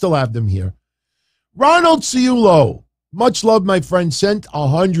 but I still have them here. Ronald Ciulo, much love, my friend, sent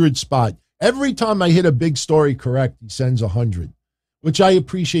 100 spot. Every time I hit a big story correct, he sends 100, which I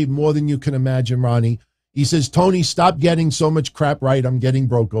appreciate more than you can imagine, Ronnie. He says, Tony, stop getting so much crap right. I'm getting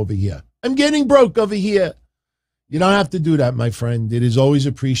broke over here. I'm getting broke over here. You don't have to do that, my friend. It is always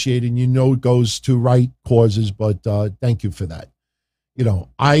appreciated. You know it goes to right causes, but thank you for that. You know,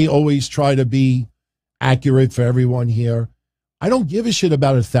 I always try to be accurate for everyone here. I don't give a shit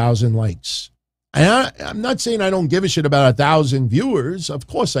about 1,000 likes. And I'm not saying I don't give a shit about 1,000 viewers. Of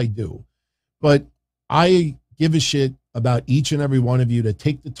course I do. But I give a shit about each and every one of you to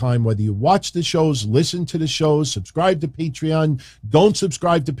take the time, whether you watch the shows, listen to the shows, subscribe to Patreon, don't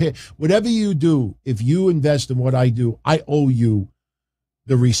subscribe to whatever you do. If you invest in what I do, I owe you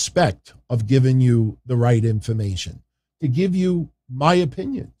the respect of giving you the right information, to give you my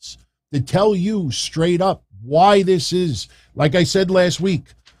opinions, to tell you straight up why this is. Like I said last week,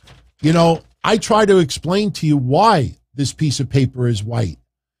 you know, I try to explain to you why this piece of paper is white.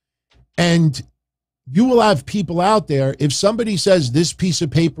 And you will have people out there, if somebody says this piece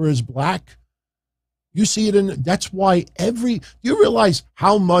of paper is black, you see it in, that's why you realize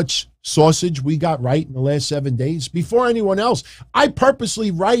how much sausage we got right in the last 7 days? Before anyone else, I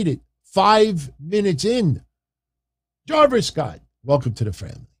purposely write it 5 minutes in. Jarvis Scott, welcome to the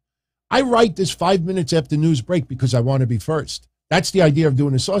family. I write this 5 minutes after news break because I want to be first. That's the idea of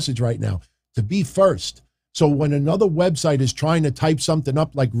doing the sausage right now, to be first. So when another website is trying to type something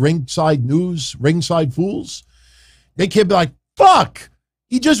up like Ringside News, Ringside Fools, they can't be like, fuck,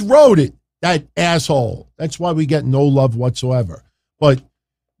 he just wrote it, that asshole. That's why we get no love whatsoever. But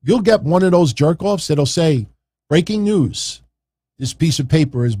you'll get one of those jerk-offs that'll say, breaking news, this piece of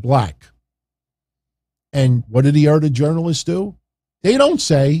paper is black. And what do the other journalists do? They don't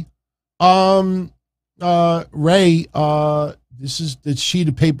say, Ray, this sheet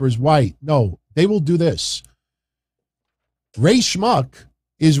of paper is white. No. They will do this. Ray Schmuck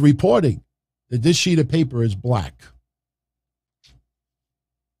is reporting that this sheet of paper is black.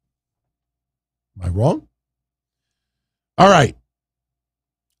 Am I wrong? All right.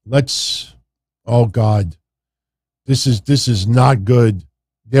 Oh God. This is not good.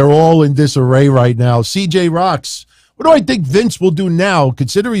 They're all in disarray right now. CJ Rocks. What do I think Vince will do now?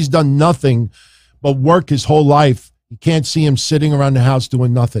 Consider he's done nothing but work his whole life. You can't see him sitting around the house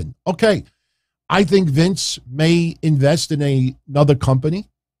doing nothing. Okay. I think Vince may invest in another company.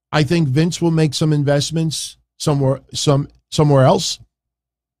 I think Vince will make some investments somewhere else.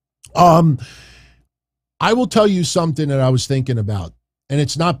 I will tell you something that I was thinking about, and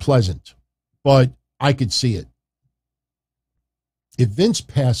it's not pleasant, but I could see it. If Vince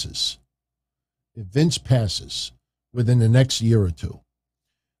passes within the next year or two,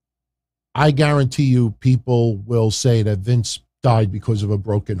 I guarantee you people will say that Vince died because of a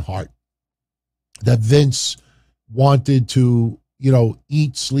broken heart. That Vince wanted to, you know,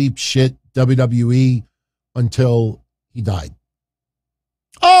 eat, sleep, shit WWE until he died.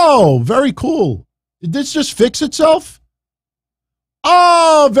 Oh, very cool. Did this just fix itself?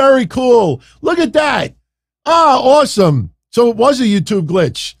 Oh, very cool. Look at that. Oh, awesome. So it was a YouTube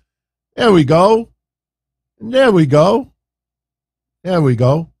glitch. There we go. There we go. There we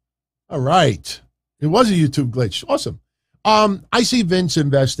go. All right. It was a YouTube glitch. Awesome. I see Vince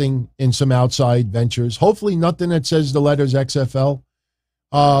investing in some outside ventures. Hopefully nothing that says the letters XFL.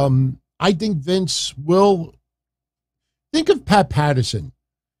 I think Vince will think of Pat Patterson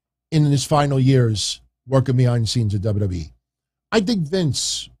in his final years working behind the scenes of WWE. I think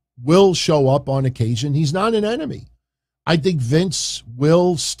Vince will show up on occasion. He's not an enemy. I think Vince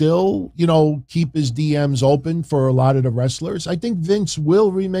will still, you know, keep his DMs open for a lot of the wrestlers. I think Vince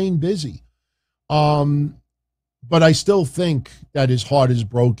will remain busy. But I still think that his heart is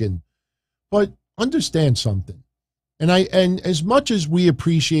broken. But understand something. And as much as we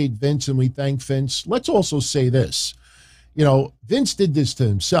appreciate Vince and we thank Vince, let's also say this. You know, Vince did this to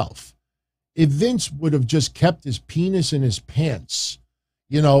himself. If Vince would have just kept his penis in his pants,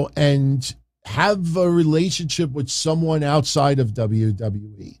 you know, and have a relationship with someone outside of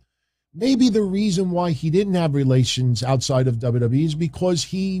WWE, maybe the reason why he didn't have relations outside of WWE is because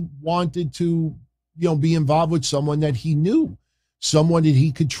he wanted to, you know, be involved with someone that he knew, someone that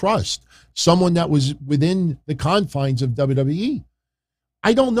he could trust, someone that was within the confines of WWE.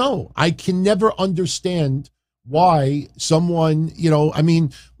 I don't know. I can never understand why someone, you know, I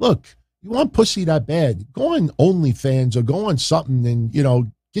mean, look, you want pussy that bad, go on OnlyFans or go on something and, you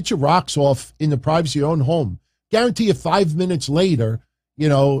know, get your rocks off in the privacy of your own home. guarantee you 5 minutes later, you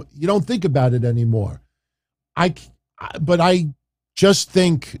don't think about it anymore. But I just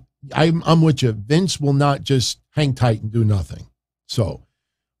think I'm with you. Vince will not just hang tight and do nothing. So,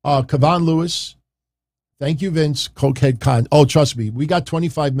 Kevon Lewis, thank you, Vince. Cokehead Khan. Oh, trust me, we got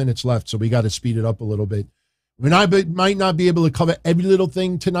 25 minutes left, so we got to speed it up a little bit. We might not be able to cover every little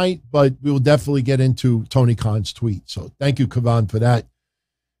thing tonight, but we will definitely get into Tony Khan's tweet. So thank you, Kevon, for that.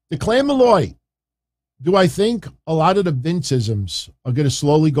 Declan Malloy, do I think a lot of the Vinceisms are going to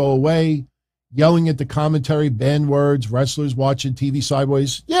slowly go away? Yelling at the commentary, banned words, wrestlers watching TV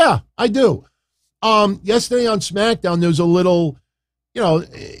sideways? Yeah, I do. Yesterday on SmackDown, there was a little,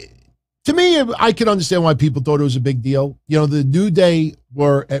 to me, I can understand why people thought it was a big deal. The New Day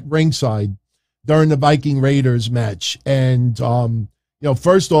were at ringside during the Viking Raiders match. And,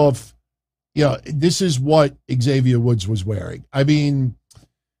 first off, this is what Xavier Woods was wearing. I mean,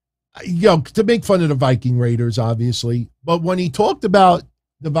 to make fun of the Viking Raiders, obviously. But when he talked about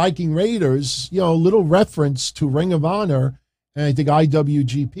the Viking Raiders, a little reference to Ring of Honor and I think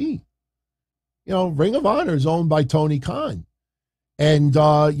IWGP. Ring of Honor is owned by Tony Khan. And,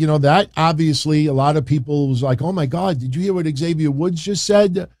 that obviously a lot of people was like, oh, my God, did you hear what Xavier Woods just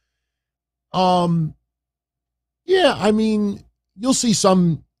said? Yeah, I mean, you'll see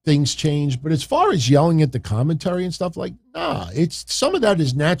some things change, but as far as yelling at the commentary and stuff some of that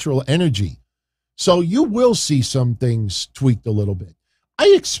is natural energy. So you will see some things tweaked a little bit.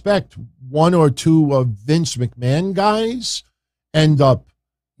 I expect one or two of Vince McMahon guys end up,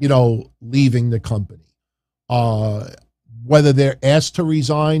 leaving the company. Whether they're asked to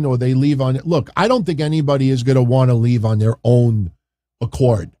resign or they leave on it. Look, I don't think anybody is going to want to leave on their own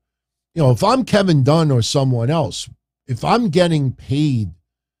accord. If I'm Kevin Dunn or someone else, if I'm getting paid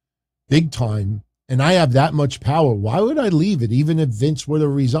big time and I have that much power, why would I leave it even if Vince were to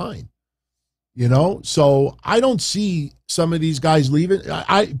resign? So I don't see some of these guys leaving.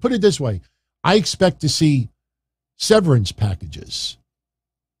 I put it this way. I expect to see severance packages.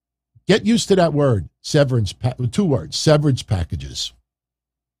 Get used to that word, severance, 2 words, severance packages.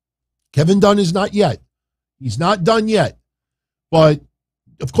 Kevin Dunn is not yet. He's not done yet. But,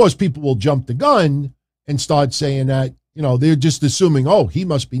 of course, people will jump the gun and start saying that, they're just assuming, oh, he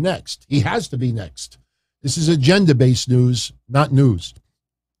must be next. He has to be next. This is agenda-based news, not news.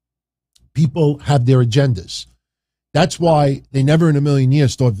 People have their agendas. That's why they never in a million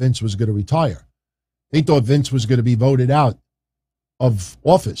years thought Vince was going to retire. They thought Vince was going to be voted out of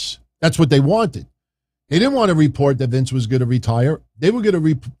office. That's what they wanted. They didn't want to report that Vince was going to retire. They wanted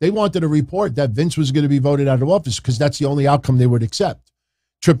to report that Vince was going to be voted out of office because that's the only outcome they would accept.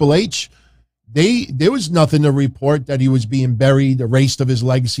 Triple H, there was nothing to report that he was being buried, erased of his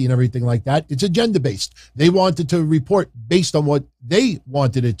legacy and everything like that. It's agenda-based. They wanted to report based on what they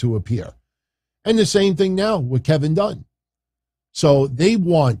wanted it to appear. And the same thing now with Kevin Dunn. So they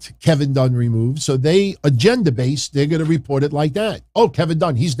want Kevin Dunn removed. So agenda-based, they're going to report it like that. Oh, Kevin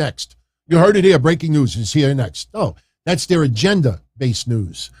Dunn, he's next. You heard it here. Breaking news is here next. Oh, that's their agenda-based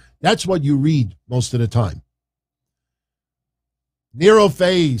news. That's what you read most of the time. Nero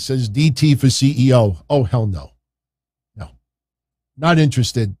Faye says DT for CEO. Oh, hell no. No. Not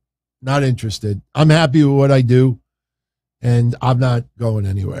interested. Not interested. I'm happy with what I do, and I'm not going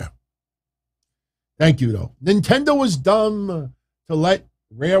anywhere. Thank you, though. Nintendo was dumb to let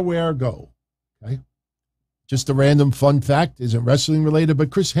Rareware go. Okay. Just a random fun fact, isn't wrestling related, but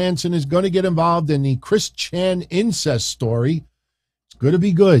Chris Hansen is going to get involved in the Chris Chan incest story. It's going to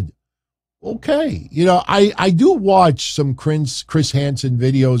be good. Okay. I do watch some Chris Hansen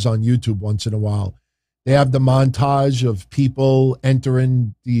videos on YouTube once in a while. They have the montage of people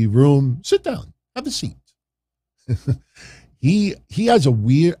entering the room. Sit down. Have a seat. He has a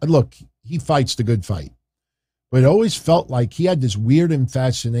weird look. He fights the good fight. But it always felt like he had this weird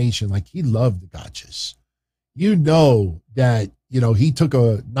fascination, like he loved the gotchas. That, he took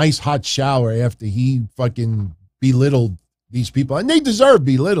a nice hot shower after he fucking belittled these people, and they deserve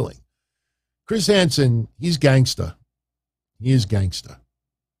belittling. Chris Hansen, he's gangsta. He is gangsta.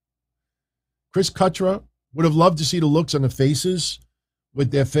 Chris Cuttra would have loved to see the looks on the faces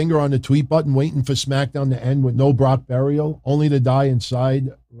with their finger on the tweet button, waiting for SmackDown to end with no Brock burial, only to die inside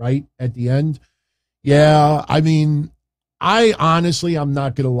right at the end. Yeah, I mean, I'm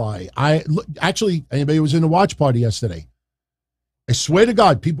not going to lie. Actually, anybody who was in the watch party yesterday, I swear to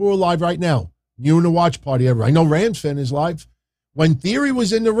God, people who are live right now, you in the watch party ever. I know Rams fan is live. When Theory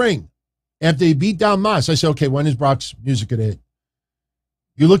was in the ring, after he beat down Moss, I said, okay, when is Brock's music going to hit?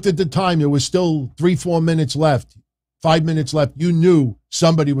 You looked at the time, there was still 3-4 minutes left, 5 minutes left. You knew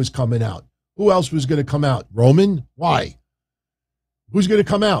somebody was coming out. Who else was going to come out? Roman? Why? Who's going to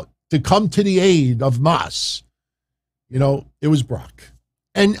come out? To come to the aid of Moss. It was Brock.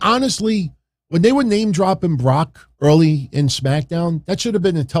 And honestly, when they were name dropping Brock early in SmackDown, that should have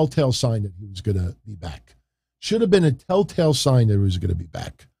been a telltale sign that he was going to be back. Should have been a telltale sign that he was going to be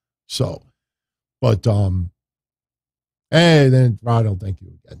back. So, but, hey, then Ronald, thank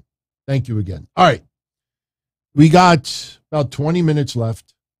you again. Thank you again. All right. We got about 20 minutes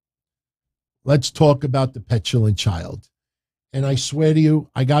left. Let's talk about the Petulant Child. And I swear to you,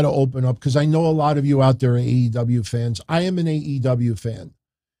 I got to open up because I know a lot of you out there are AEW fans. I am an AEW fan.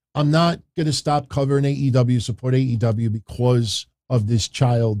 I'm not going to stop covering AEW, support AEW because of this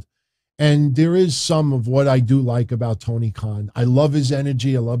child. And there is some of what I do like about Tony Khan. I love his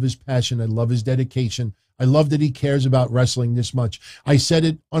energy. I love his passion. I love his dedication. I love that he cares about wrestling this much. I said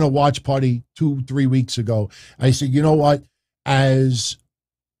it on a watch party 2-3 weeks ago. I said, you know what? As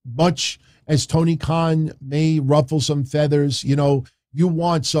much as Tony Khan may ruffle some feathers, you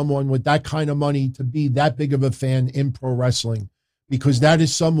want someone with that kind of money to be that big of a fan in pro wrestling, because that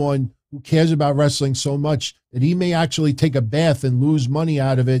is someone who cares about wrestling so much that he may actually take a bath and lose money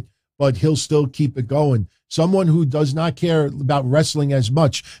out of it, but he'll still keep it going. Someone who does not care about wrestling as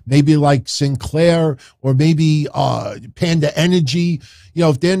much, maybe like Sinclair or maybe Panda Energy,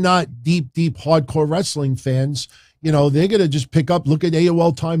 if they're not deep hardcore wrestling fans, they're going to just pick up, look at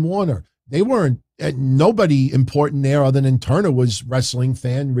AOL Time Warner. They weren't, nobody important there other than Turner was wrestling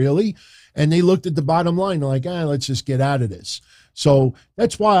fan, really. And they looked at the bottom line like, let's just get out of this. So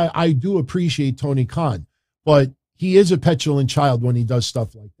that's why I do appreciate Tony Khan. But he is a petulant child when he does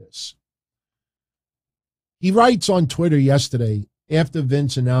stuff like this. He writes on Twitter yesterday, after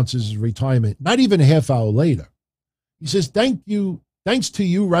Vince announces his retirement, not even a half hour later. He says, thanks to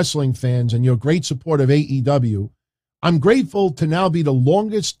you wrestling fans and your great support of AEW, I'm grateful to now be the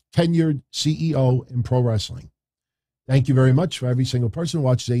longest tenured CEO in pro wrestling. Thank you very much for every single person who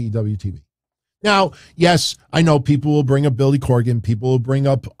watches AEW TV. Now, yes, I know people will bring up Billy Corgan. People will bring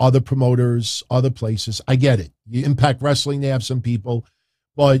up other promoters, other places. I get it. You Impact Wrestling, they have some people.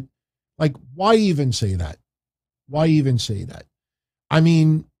 But, why even say that? Why even say that? I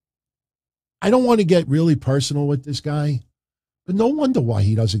mean, I don't want to get really personal with this guy, but no wonder why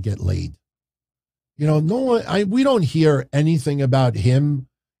he doesn't get laid. We don't hear anything about him,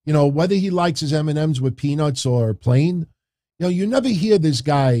 whether he likes his M&Ms with peanuts or plain. You never hear this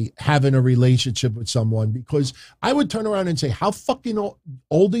guy having a relationship with someone, because I would turn around and say, how fucking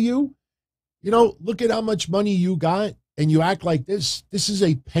old are you? Look at how much money you got and you act like this. This is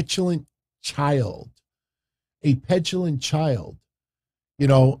a petulant child. A petulant child.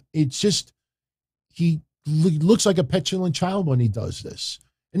 It's just, he looks like a petulant child when he does this.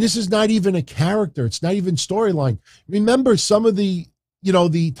 And this is not even a character. It's not even storyline. Remember some of the,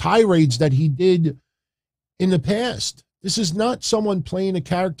 the tirades that he did in the past. This is not someone playing a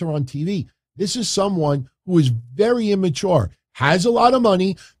character on TV. This is someone who is very immature, has a lot of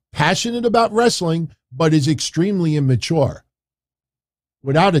money, passionate about wrestling, but is extremely immature.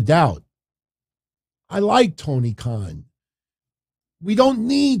 Without a doubt. I like Tony Khan. We don't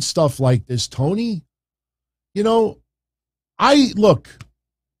need stuff like this, Tony.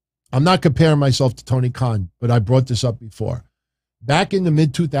 I'm not comparing myself to Tony Khan, but I brought this up before. Back in the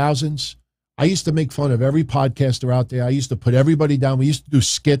mid-2000s, I used to make fun of every podcaster out there. I used to put everybody down. We used to do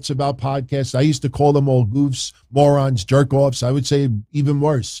skits about podcasts. I used to call them all goofs, morons, jerk-offs. I would say even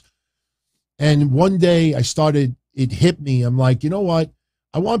worse. And one day it hit me. I'm like, you know what?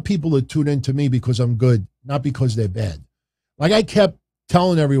 I want people to tune into me because I'm good, not because they're bad. I kept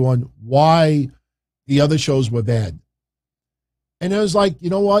telling everyone why the other shows were bad. And I was like, you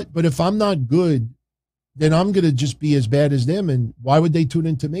know what? But if I'm not good, then I'm going to just be as bad as them. And why would they tune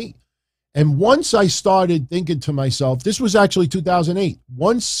into me? And once I started thinking to myself, this was actually 2008.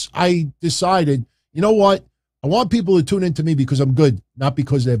 Once I decided, you know what? I want people to tune into me because I'm good, not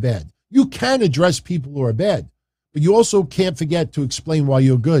because they're bad. You can address people who are bad, but you also can't forget to explain why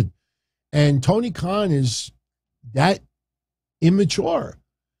you're good. And Tony Khan is that immature.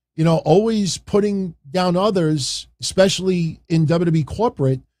 Always putting down others, especially in WWE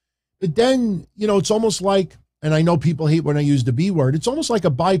corporate. But then, it's almost like, and I know people hate when I use the B word, it's almost like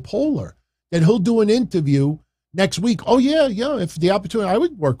a bipolar, that he'll do an interview next week. Oh, yeah, if the opportunity, I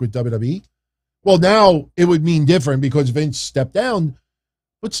would work with WWE. Well, now it would mean different because Vince stepped down.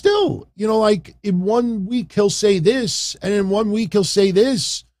 But still, in 1 week he'll say this, and in 1 week he'll say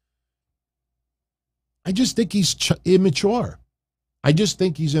this. I just think he's immature. I just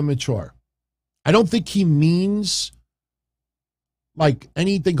think he's immature. I don't think he means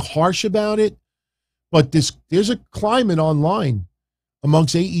anything harsh about it, but there's a climate online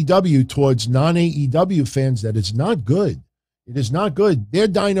amongst AEW towards non-AEW fans that it's not good. It is not good. Their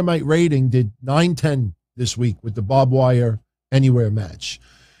Dynamite rating did 9-10 this week with the barbed wire anywhere match.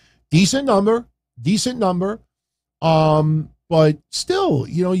 Decent number. But still,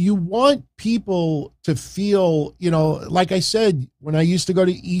 you want people to feel, like I said, when I used to go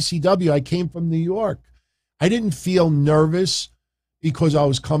to ECW, I came from New York. I didn't feel nervous because I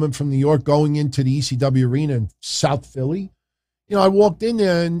was coming from New York, going into the ECW arena in South Philly. I walked in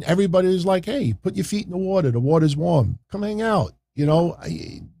there and everybody was like, hey, put your feet in the water. The water's warm. Come hang out. You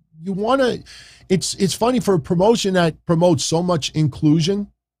want to, it's funny for a promotion that promotes so much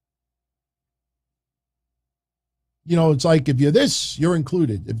inclusion. It's like, if you're this, you're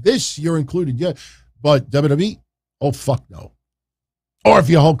included. If this, you're included. Yeah. But WWE, oh, fuck no. Or if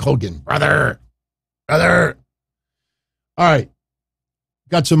you're Hulk Hogan, brother. All right.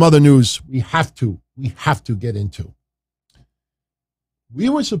 Got some other news we have to get into. We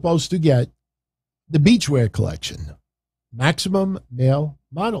were supposed to get the beachwear collection, maximum male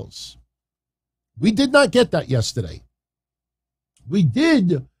models. We did not get that yesterday. We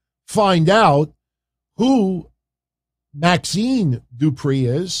did find out who Maxine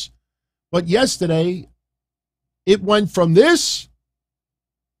DUPRI is, but yesterday it went from this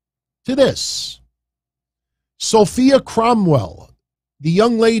to this. Sophia Cromwell, the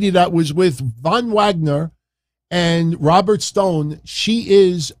young lady that was with Von Wagner and Robert Stone, she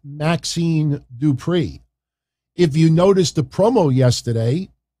is Maxine DUPRI. If you noticed the promo yesterday,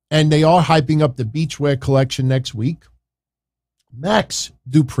 and they are hyping up the beachwear collection next week, Max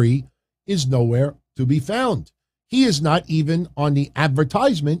DUPRI is nowhere to be found. He is not even on the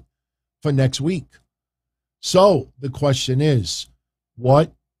advertisement for next week. So the question is,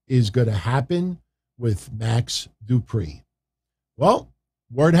 what is going to happen with Max DUPRI? Well,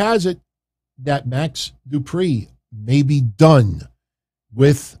 word has it that Max DUPRI may be done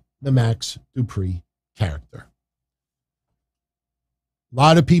with the Max DUPRI character. A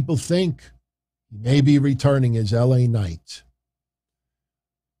lot of people think he may be returning as LA Knight.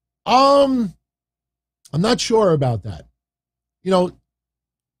 I'm not sure about that. A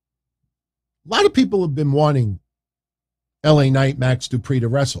lot of people have been wanting LA Knight Max DUPRI to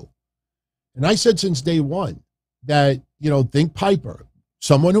wrestle. And I said since day one that, think Piper,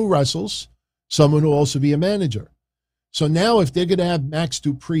 someone who wrestles, someone who will also be a manager. So now if they're going to have Max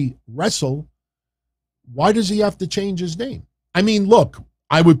DUPRI wrestle, why does he have to change his name? I mean, look,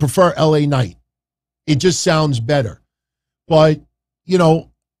 I would prefer LA Knight. It just sounds better. But,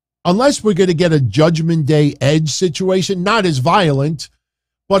 unless we're going to get a Judgment Day Edge situation, not as violent,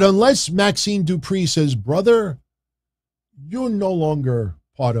 but unless Maxine DUPRI says, brother, you're no longer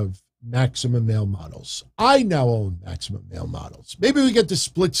part of Maximum Male Models. I now own Maximum Male Models. Maybe we get the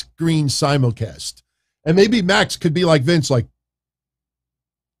split screen simulcast. And maybe Max could be like Vince, like,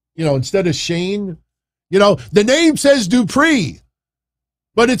 instead of Shane, the name says DUPRI,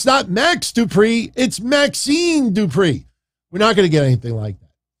 but it's not Max DUPRI, it's Maxine DUPRI. We're not going to get anything like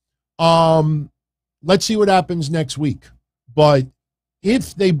that. Let's see what happens next week. But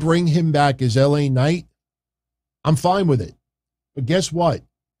if they bring him back as LA Knight, I'm fine with it. But guess what?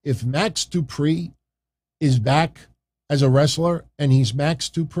 If Max DUPRI is back as a wrestler and he's Max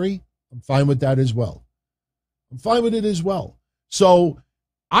DUPRI, I'm fine with that as well. I'm fine with it as well. So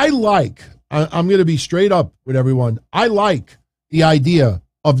I'm going to be straight up with everyone. I like the idea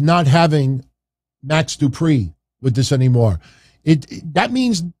of not having Max DUPRI with this anymore. That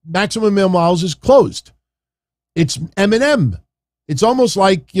means Maximum Male Models is closed. It's M&M. It's almost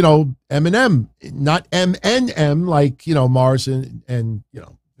like, M&M, not M&M, like, Morrison and,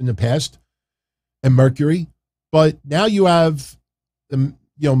 in the past, and Mercury. But now you have,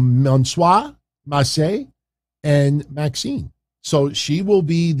 Monsieur, Marseille, and Maxine. So she will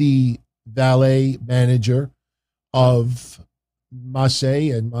be the valet manager of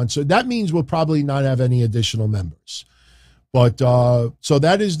Marseille and Monsieur. That means we'll probably not have any additional members. But so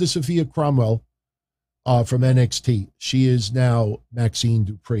that is the Sophia Cromwell from NXT. She is now Maxine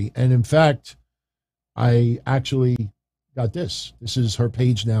DUPRI. And in fact, I actually got this. This is her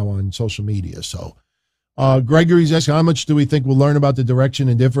page now on social media. So Gregory's asking, how much do we think we'll learn about the direction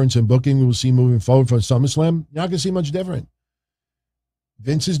and difference in booking we will see moving forward for SummerSlam? You're not going to see much different.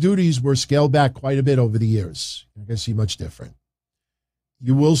 Vince's duties were scaled back quite a bit over the years. You're not going to see much different.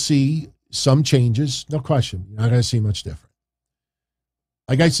 You will see some changes, no question. You're not going to see much different.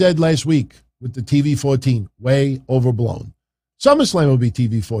 Like I said last week with the TV 14, way overblown. SummerSlam will be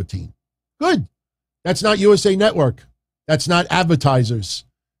TV 14. Good. That's not USA Network. That's not advertisers.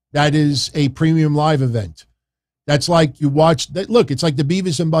 That is a premium live event. That's like you watch that. Look, it's like the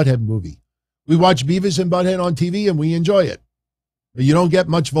Beavis and Butthead movie. We watch Beavis and Butthead on TV and we enjoy it. You don't get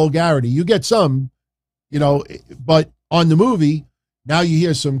much vulgarity. You get some, but on the movie, now you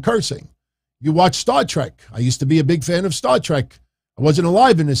hear some cursing. You watch Star Trek. I used to be a big fan of Star Trek. I wasn't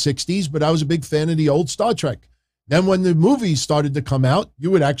alive in the 60s, but I was a big fan of the old Star Trek. Then when the movies started to come out,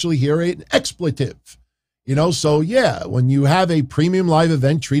 you would actually hear an expletive. So yeah, when you have a premium live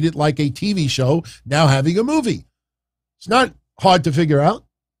event, treat it like a TV show, now having a movie. It's not hard to figure out.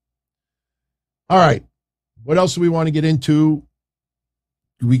 All right. What else do we want to get into?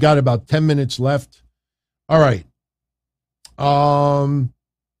 We got about 10 minutes left. All right.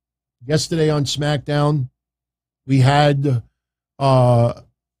 Yesterday on SmackDown, we had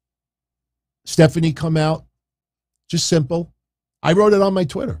Stephanie come out. Just simple. I wrote it on my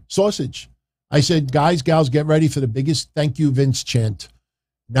Twitter. Sausage. I said, guys, gals, get ready for the biggest thank you, Vince chant.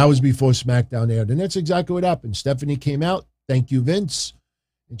 And that was before SmackDown aired. And that's exactly what happened. Stephanie came out. Thank you, Vince.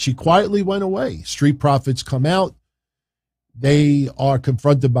 And she quietly went away. Street Profits come out. They are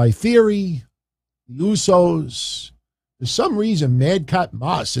confronted by Theory, the Usos. For some reason, Madcap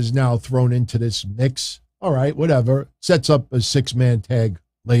Moss is now thrown into this mix. All right, whatever. Sets up a 6-man tag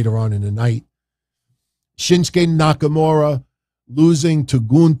later on in the night. Shinsuke Nakamura losing to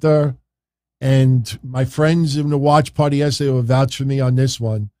Gunther. And my friends in the watch party yesterday will vouch for me on this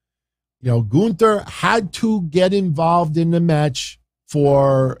one. Gunther had to get involved in the match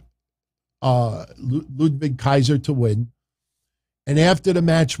for Ludwig Kaiser to win. And after the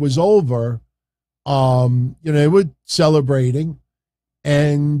match was over, they were celebrating.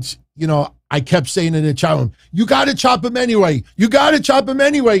 And, I kept saying in the chat room, you got to chop him anyway. You got to chop him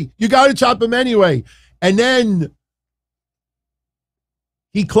anyway. You got to chop him anyway. And then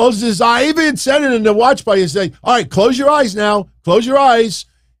he closes his eye. I even said it in the watch party. He said, all right, close your eyes now. Close your eyes.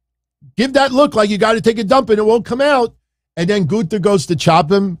 Give that look like you got to take a dump and it won't come out. And then Gunther goes to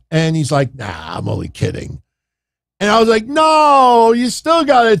chop him. And he's like, nah, I'm only kidding. And I was like, no, you still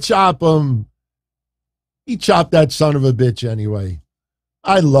got to chop him. He chopped that son of a bitch anyway.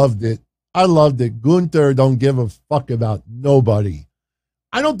 I loved it. I loved it. Gunther don't give a fuck about nobody.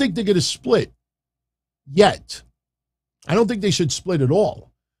 I don't think they're going to split yet. I don't think they should split at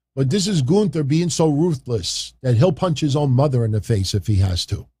all. But this is Gunther being so ruthless that he'll punch his own mother in the face if he has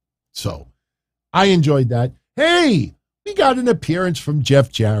to. So I enjoyed that. Hey, we got an appearance from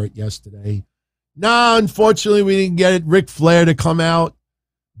Jeff Jarrett yesterday. Nah, unfortunately, we didn't get Ric Flair to come out,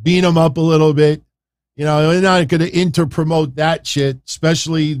 beat him up a little bit. We're not going to inter-promote that shit,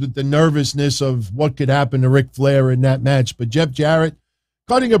 especially with the nervousness of what could happen to Ric Flair in that match. But Jeff Jarrett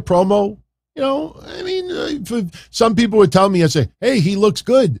cutting a promo, for some people would tell me, I say, hey, he looks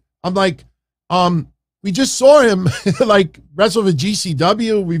good. I'm like, we just saw him wrestle with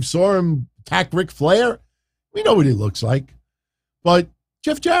GCW. We saw him attack Ric Flair. We know what he looks like. But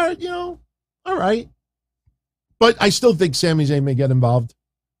Jeff Jarrett, all right. But I still think Sami Zayn may get involved.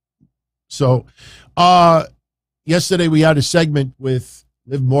 So, yesterday we had a segment with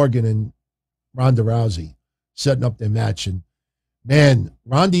Liv Morgan and Ronda Rousey setting up their match. And, man,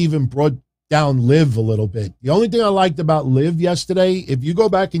 Ronda even brought down Liv a little bit. The only thing I liked about Liv yesterday, if you go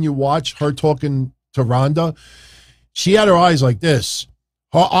back and you watch her talking to Ronda, she had her eyes like this.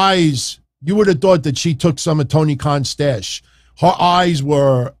 Her eyes, you would have thought that she took some of Tony Khan's stash. Her eyes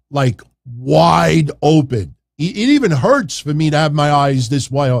were like wide open. It even hurts for me to have my eyes this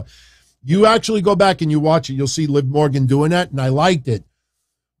wide. You actually go back and you watch it, you'll see Liv Morgan doing that, and I liked it.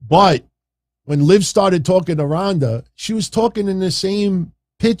 But when Liv started talking to Ronda, she was talking in the same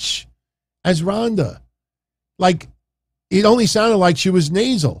pitch as Ronda. Like, it only sounded like she was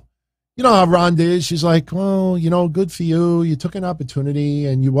nasal. You know how Ronda is. She's like, well, good for you. You took an opportunity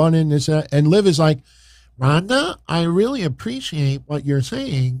and you won in this. And Liv is like, Ronda, I really appreciate what you're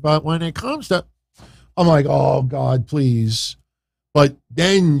saying, but when it comes to... I'm like, oh, God, please. But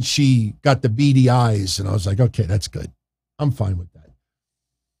then she got the beady eyes, and I was like, okay, that's good. I'm fine with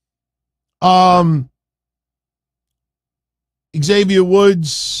that. Xavier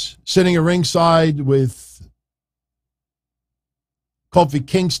Woods sitting at ringside with Kofi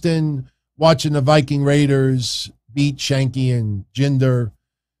Kingston, watching the Viking Raiders beat Shanky and Jinder.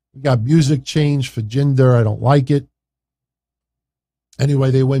 We got music change for Jinder. I don't like it.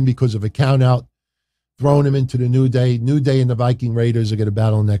 Anyway, they win because of a count out. Throwing him into the New Day. New Day and the Viking Raiders are going to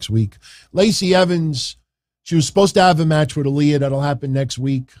battle next week. Lacey Evans, she was supposed to have a match with Aaliyah. That'll happen next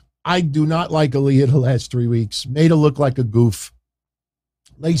week. I do not like Aaliyah the last 3 weeks. Made her look like a goof.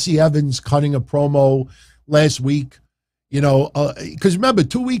 Lacey Evans cutting a promo last week. Because remember,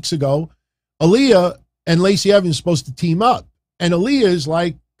 2 weeks ago, Aaliyah and Lacey Evans supposed to team up. And Aaliyah is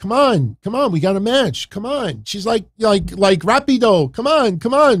like, come on, we got a match. Come on. She's like Rapido. Come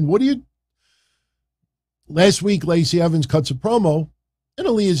on. What are you... Last week, Lacey Evans cuts a promo, and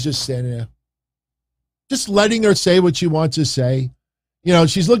Aaliyah's just standing there, just letting her say what she wants to say. You know,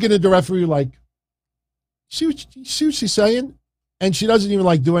 she's looking at the referee like, see what she's saying? And she doesn't even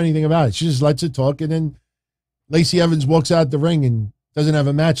like do anything about it. She just lets it talk. And then Lacey Evans walks out the ring and doesn't have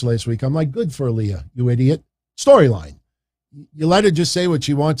a match last week. I'm like, good for Aaliyah, you idiot. Storyline. You let her just say what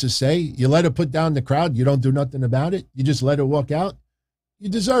she wants to say. You let her put down the crowd. You don't do nothing about it. You just let her walk out. You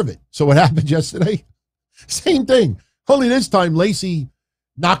deserve it. So what happened yesterday? Same thing. Only this time, Lacey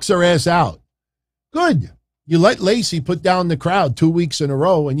knocks her ass out. Good. You let Lacey put down the crowd 2 weeks in a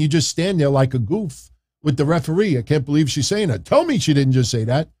row, and you just stand there like a goof with the referee. I can't believe she's saying that. Tell me she didn't just say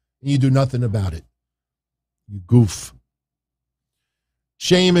that, and you do nothing about it. You goof.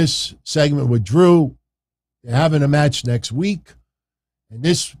 Sheamus segment with Drew. They're having a match next week, and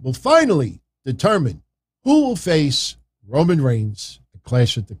this will finally determine who will face Roman Reigns at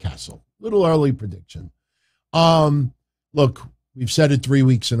Clash at the Castle. Little early prediction. Look, we've said it 3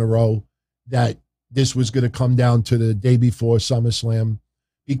 weeks in a row that this was going to come down to the day before SummerSlam.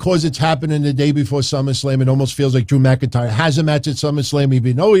 Because it's happening the day before SummerSlam, it almost feels like Drew McIntyre has a match at SummerSlam,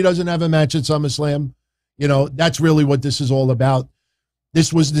 even though he doesn't have a match at SummerSlam. You know, that's really what this is all about.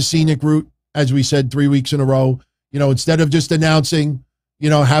 This was the scenic route, as we said 3 weeks in a row. You know, instead of just announcing, you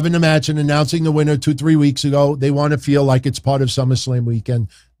know, having a match and announcing the winner 2-3 weeks ago, they want to feel like it's part of SummerSlam weekend.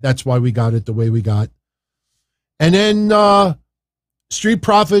 That's why we got it the way we got. And then Street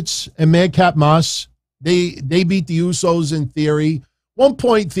Profits and Madcap Moss, they beat the Usos in Theory. One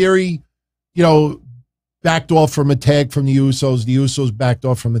point, Theory, you know, backed off from a tag from the Usos. The Usos backed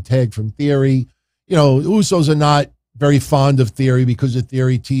off from a tag from Theory. You know, the Usos are not very fond of Theory because of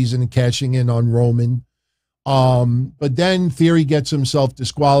Theory teasing and cashing in on Roman. But then Theory gets himself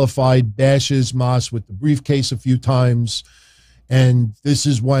disqualified, bashes Moss with the briefcase a few times. And this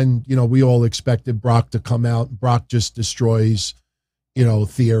is when, you know, we all expected Brock to come out. Brock just destroys, you know,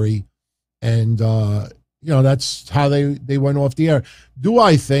 Theory. And, you know, that's how they went off the air. Do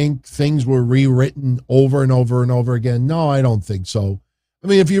I think things were rewritten over and over and over again? No, I don't think so. I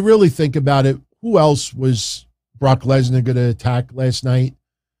mean, if you really think about it, who else was Brock Lesnar going to attack last night?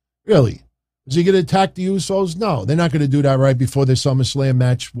 Really? Was he going to attack the Usos? No, they're not going to do that right before the SummerSlam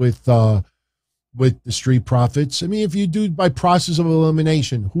match with the Street Profits. I mean, if you do by process of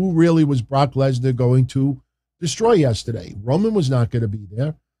elimination, who really was Brock Lesnar going to destroy yesterday? Roman was not going to be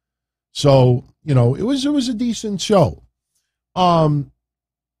there. So, you know, it was a decent show. On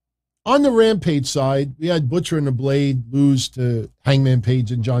the Rampage side, we had Butcher and the Blade lose to Hangman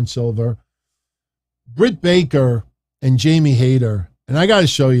Page and John Silver. Britt Baker and Jamie Hayter, and I got to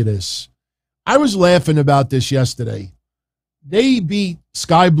show you this. I was laughing about this yesterday. They beat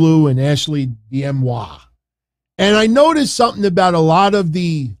Sky Blue and Ashley DMY. And I noticed something about a lot of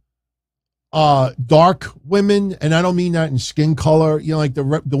the dark women, and I don't mean that in skin color, you know, like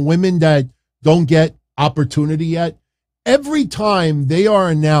the women that don't get opportunity yet. Every time they are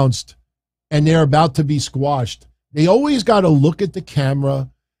announced and they're about to be squashed, they always got to look at the camera.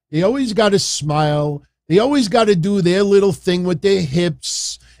 They always got to smile. They always got to do their little thing with their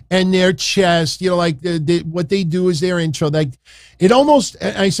hips and their chest. You know, like what they do is their intro. Like it almost,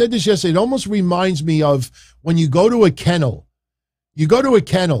 I said this yesterday, it almost reminds me of when you go to a kennel. You go to a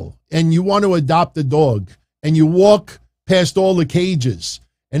kennel and you want to adopt a dog and you walk past all the cages.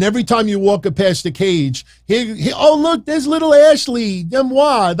 And every time you walk past the cage, here, oh, look, there's little Ashley,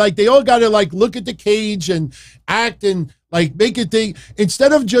 Demois. Like they all got to like look at the cage and act and like make it thing.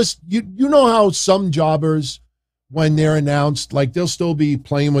 Instead of just, you know how some jobbers, when they're announced, like they'll still be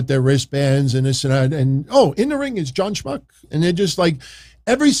playing with their wristbands and this and that. And, oh, in the ring is John Schmuck. And they're just like,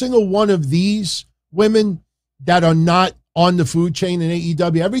 every single one of these women that are not on the food chain in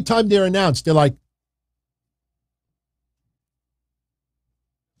AEW, every time they're announced, they're like,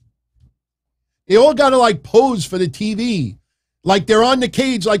 they all got to like pose for the TV. Like they're on the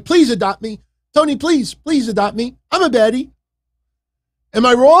cage, like, please adopt me. Tony, please adopt me. I'm a baddie. Am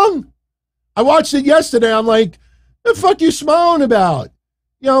I wrong? I watched it yesterday. I'm like, the fuck you smiling about?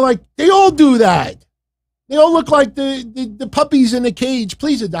 You know, like they all do that. They all look like the puppies in the cage.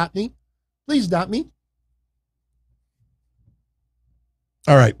 Please adopt me. Please adopt me.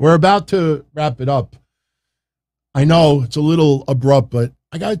 All right, we're about to wrap it up. I know it's a little abrupt, but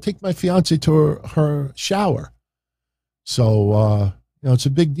I got to take my fiance to her shower. So, you know, it's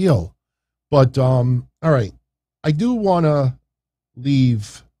a big deal. But, all right, I do want to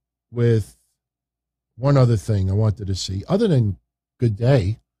leave with one other thing I wanted to see. Other than good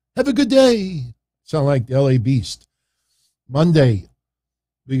day, have a good day. Sound like the LA Beast. Monday,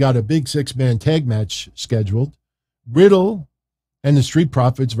 we got a big 6-man tag match scheduled. Riddle and the Street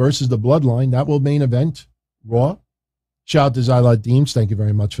Profits versus the Bloodline. That will main event Raw. Shout out to Zyla Deems. Thank you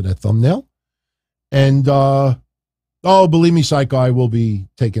very much for that thumbnail. And Oh, believe me, Psycho, I will be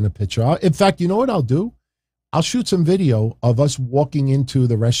taking a picture. In fact, you know what I'll do? I'll shoot some video of us walking into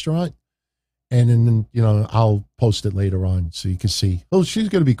the restaurant, and then, I'll post it later on so you can see. Oh, she's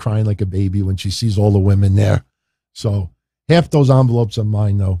going to be crying like a baby when she sees all the women there. So half those envelopes are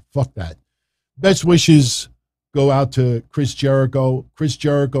mine, though. Fuck that. Best wishes go out to Chris Jericho. Chris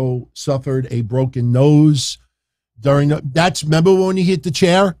Jericho suffered a broken nose remember when he hit the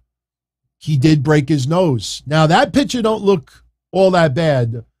chair? He did break his nose. Now, that picture don't look all that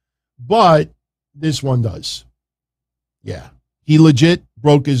bad, but this one does. Yeah. He legit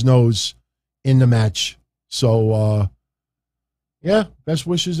broke his nose in the match. So, yeah, best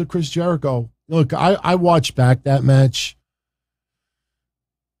wishes to Chris Jericho. Look, I watched back that match.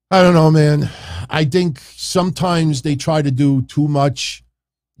 I don't know, man. I think sometimes they try to do too much,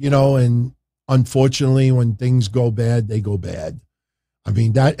 and unfortunately, when things go bad, they go bad. I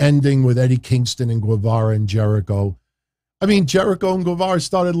mean, that ending with Eddie Kingston and Guevara and Jericho. I mean, Jericho and Guevara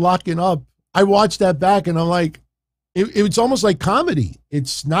started locking up. I watched that back, and I'm like, it's almost like comedy.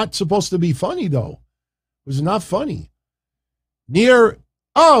 It's not supposed to be funny, though. It was not funny. He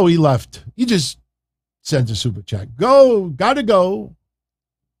left. He just sent a super chat. Gotta go.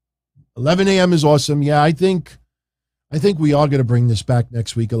 11 a.m. is awesome. Yeah, I think we are going to bring this back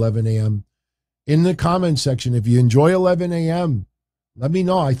next week, 11 a.m. In the comment section, if you enjoy 11 a.m., let me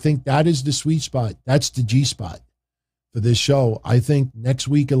know. I think that is the sweet spot. That's the G spot for this show. I think next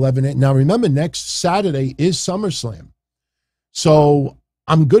week, 11 a.m. Now, remember, next Saturday is SummerSlam. So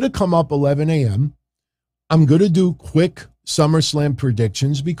I'm going to come up 11 a.m. I'm going to do quick SummerSlam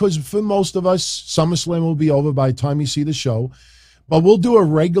predictions because for most of us, SummerSlam will be over by the time you see the show. But we'll do a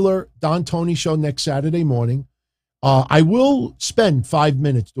regular Don Tony show next Saturday morning. I will spend 5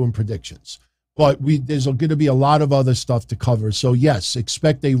 minutes doing predictions. But there's going to be a lot of other stuff to cover. So, yes,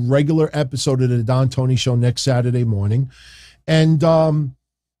 expect a regular episode of the Don Tony Show next Saturday morning. And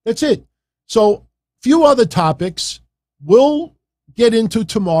that's it. So, few other topics we'll get into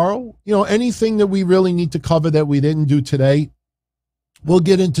tomorrow. Anything that we really need to cover that we didn't do today, we'll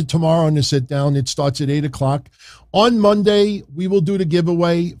get into tomorrow on the sit down. It starts at 8 o'clock. On Monday, we will do the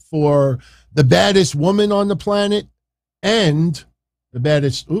giveaway for the baddest woman on the planet and the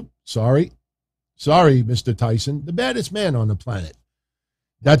baddest, Sorry, Mr. Tyson. The baddest man on the planet.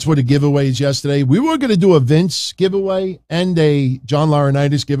 That's what the giveaway is yesterday. We were going to do a Vince giveaway and a John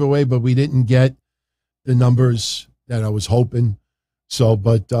Laurinaitis giveaway, but we didn't get the numbers that I was hoping. So,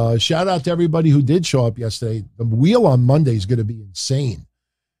 but shout out to everybody who did show up yesterday. The wheel on Monday is going to be insane.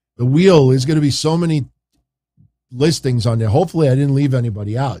 The wheel is going to be so many listings on there. Hopefully I didn't leave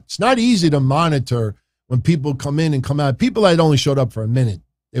anybody out. It's not easy to monitor when people come in and come out. People that only showed up for a minute,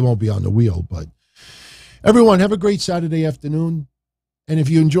 they won't be on the wheel, but everyone, have a great Saturday afternoon. And if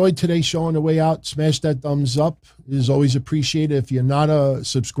you enjoyed today's show on the way out, smash that thumbs up. It is always appreciated. If you're not a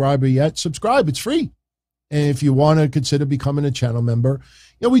subscriber yet, subscribe. It's free. And if you want to consider becoming a channel member,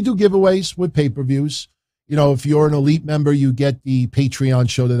 we do giveaways with pay-per-views. If you're an elite member, you get the Patreon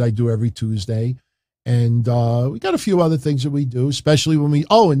show that I do every Tuesday. And we got a few other things that we do, especially when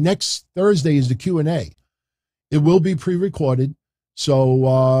and next Thursday is the Q&A. It will be pre-recorded.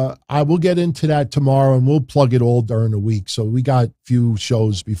 So I will get into that tomorrow, and we'll plug it all during the week. So we got a few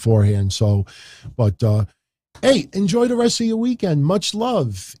shows beforehand. So, but hey, enjoy the rest of your weekend. Much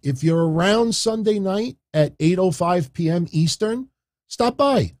love. If you're around Sunday night at 8:05 p.m. Eastern, stop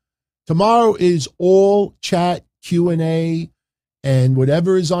by. Tomorrow is all chat, Q&A, and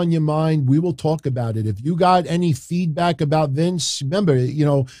whatever is on your mind, we will talk about it. If you got any feedback about Vince, remember,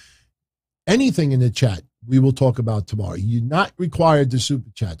 anything in the chat, we will talk about tomorrow. You're not required to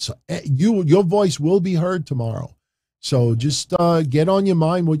super chat. So your voice will be heard tomorrow. So just get on your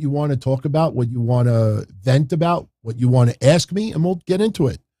mind what you want to talk about, what you want to vent about, what you want to ask me, and we'll get into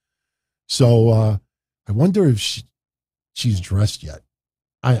it. So I wonder if she's dressed yet.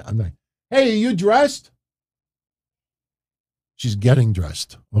 I'm like, hey, are you dressed? She's getting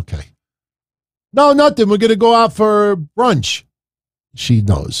dressed. Okay. No, nothing. We're going to go out for brunch. She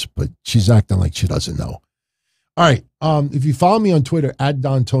knows, but she's acting like she doesn't know. All right. If you follow me on Twitter at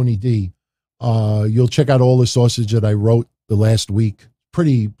Don Tony D, you'll check out all the sausage that I wrote the last week.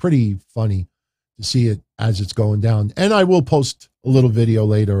 Pretty funny to see it as it's going down. And I will post a little video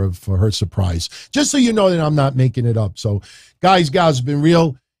later for her surprise, just so you know that I'm not making it up. So, guys, gals, it's been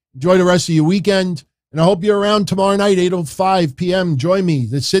real. Enjoy the rest of your weekend. And I hope you're around tomorrow night, 8:05 p.m. Join me.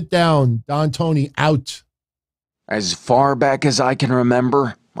 The sit down. Don Tony out. As far back as I can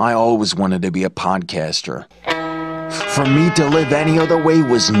remember, I always wanted to be a podcaster. For me to live any other way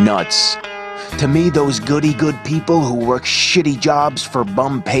was nuts. To me, those goody-good people who worked shitty jobs for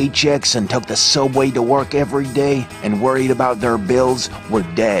bum paychecks and took the subway to work every day and worried about their bills were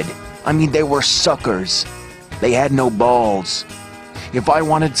dead. I mean, they were suckers. They had no balls. If I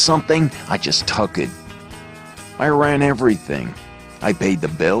wanted something, I just took it. I ran everything. I paid the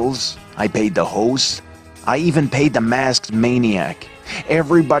bills. I paid the host. I even paid the masked maniac.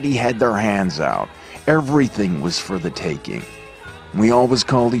 Everybody had their hands out. Everything was for the taking. We always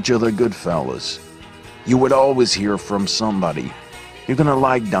called each other good fellas. You would always hear from somebody. You're gonna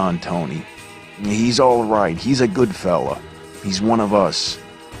like Don Tony. He's alright. He's a good fella. He's one of us.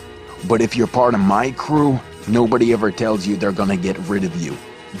 But if you're part of my crew, nobody ever tells you they're gonna get rid of you.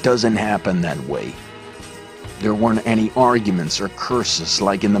 It doesn't happen that way. There weren't any arguments or curses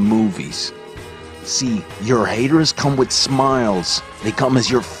like in the movies. See, your haters come with smiles. They come as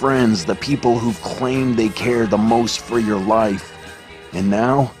your friends, the people who've claimed they care the most for your life. And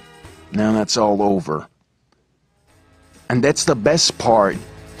now that's all over. And that's the best part.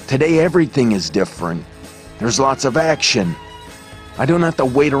 Today everything is different. There's lots of action. I don't have to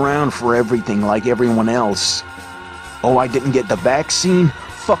wait around for everything like everyone else. Oh, I didn't get the vaccine?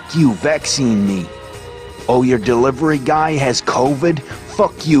 Fuck you, vaccine me. Oh, your delivery guy has COVID?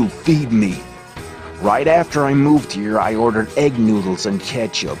 Fuck you, feed me. Right after I moved here, I ordered egg noodles and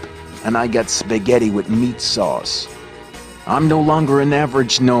ketchup, and I got spaghetti with meat sauce. I'm no longer an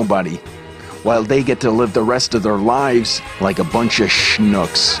average nobody, while they get to live the rest of their lives like a bunch of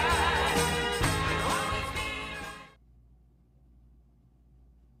schnooks.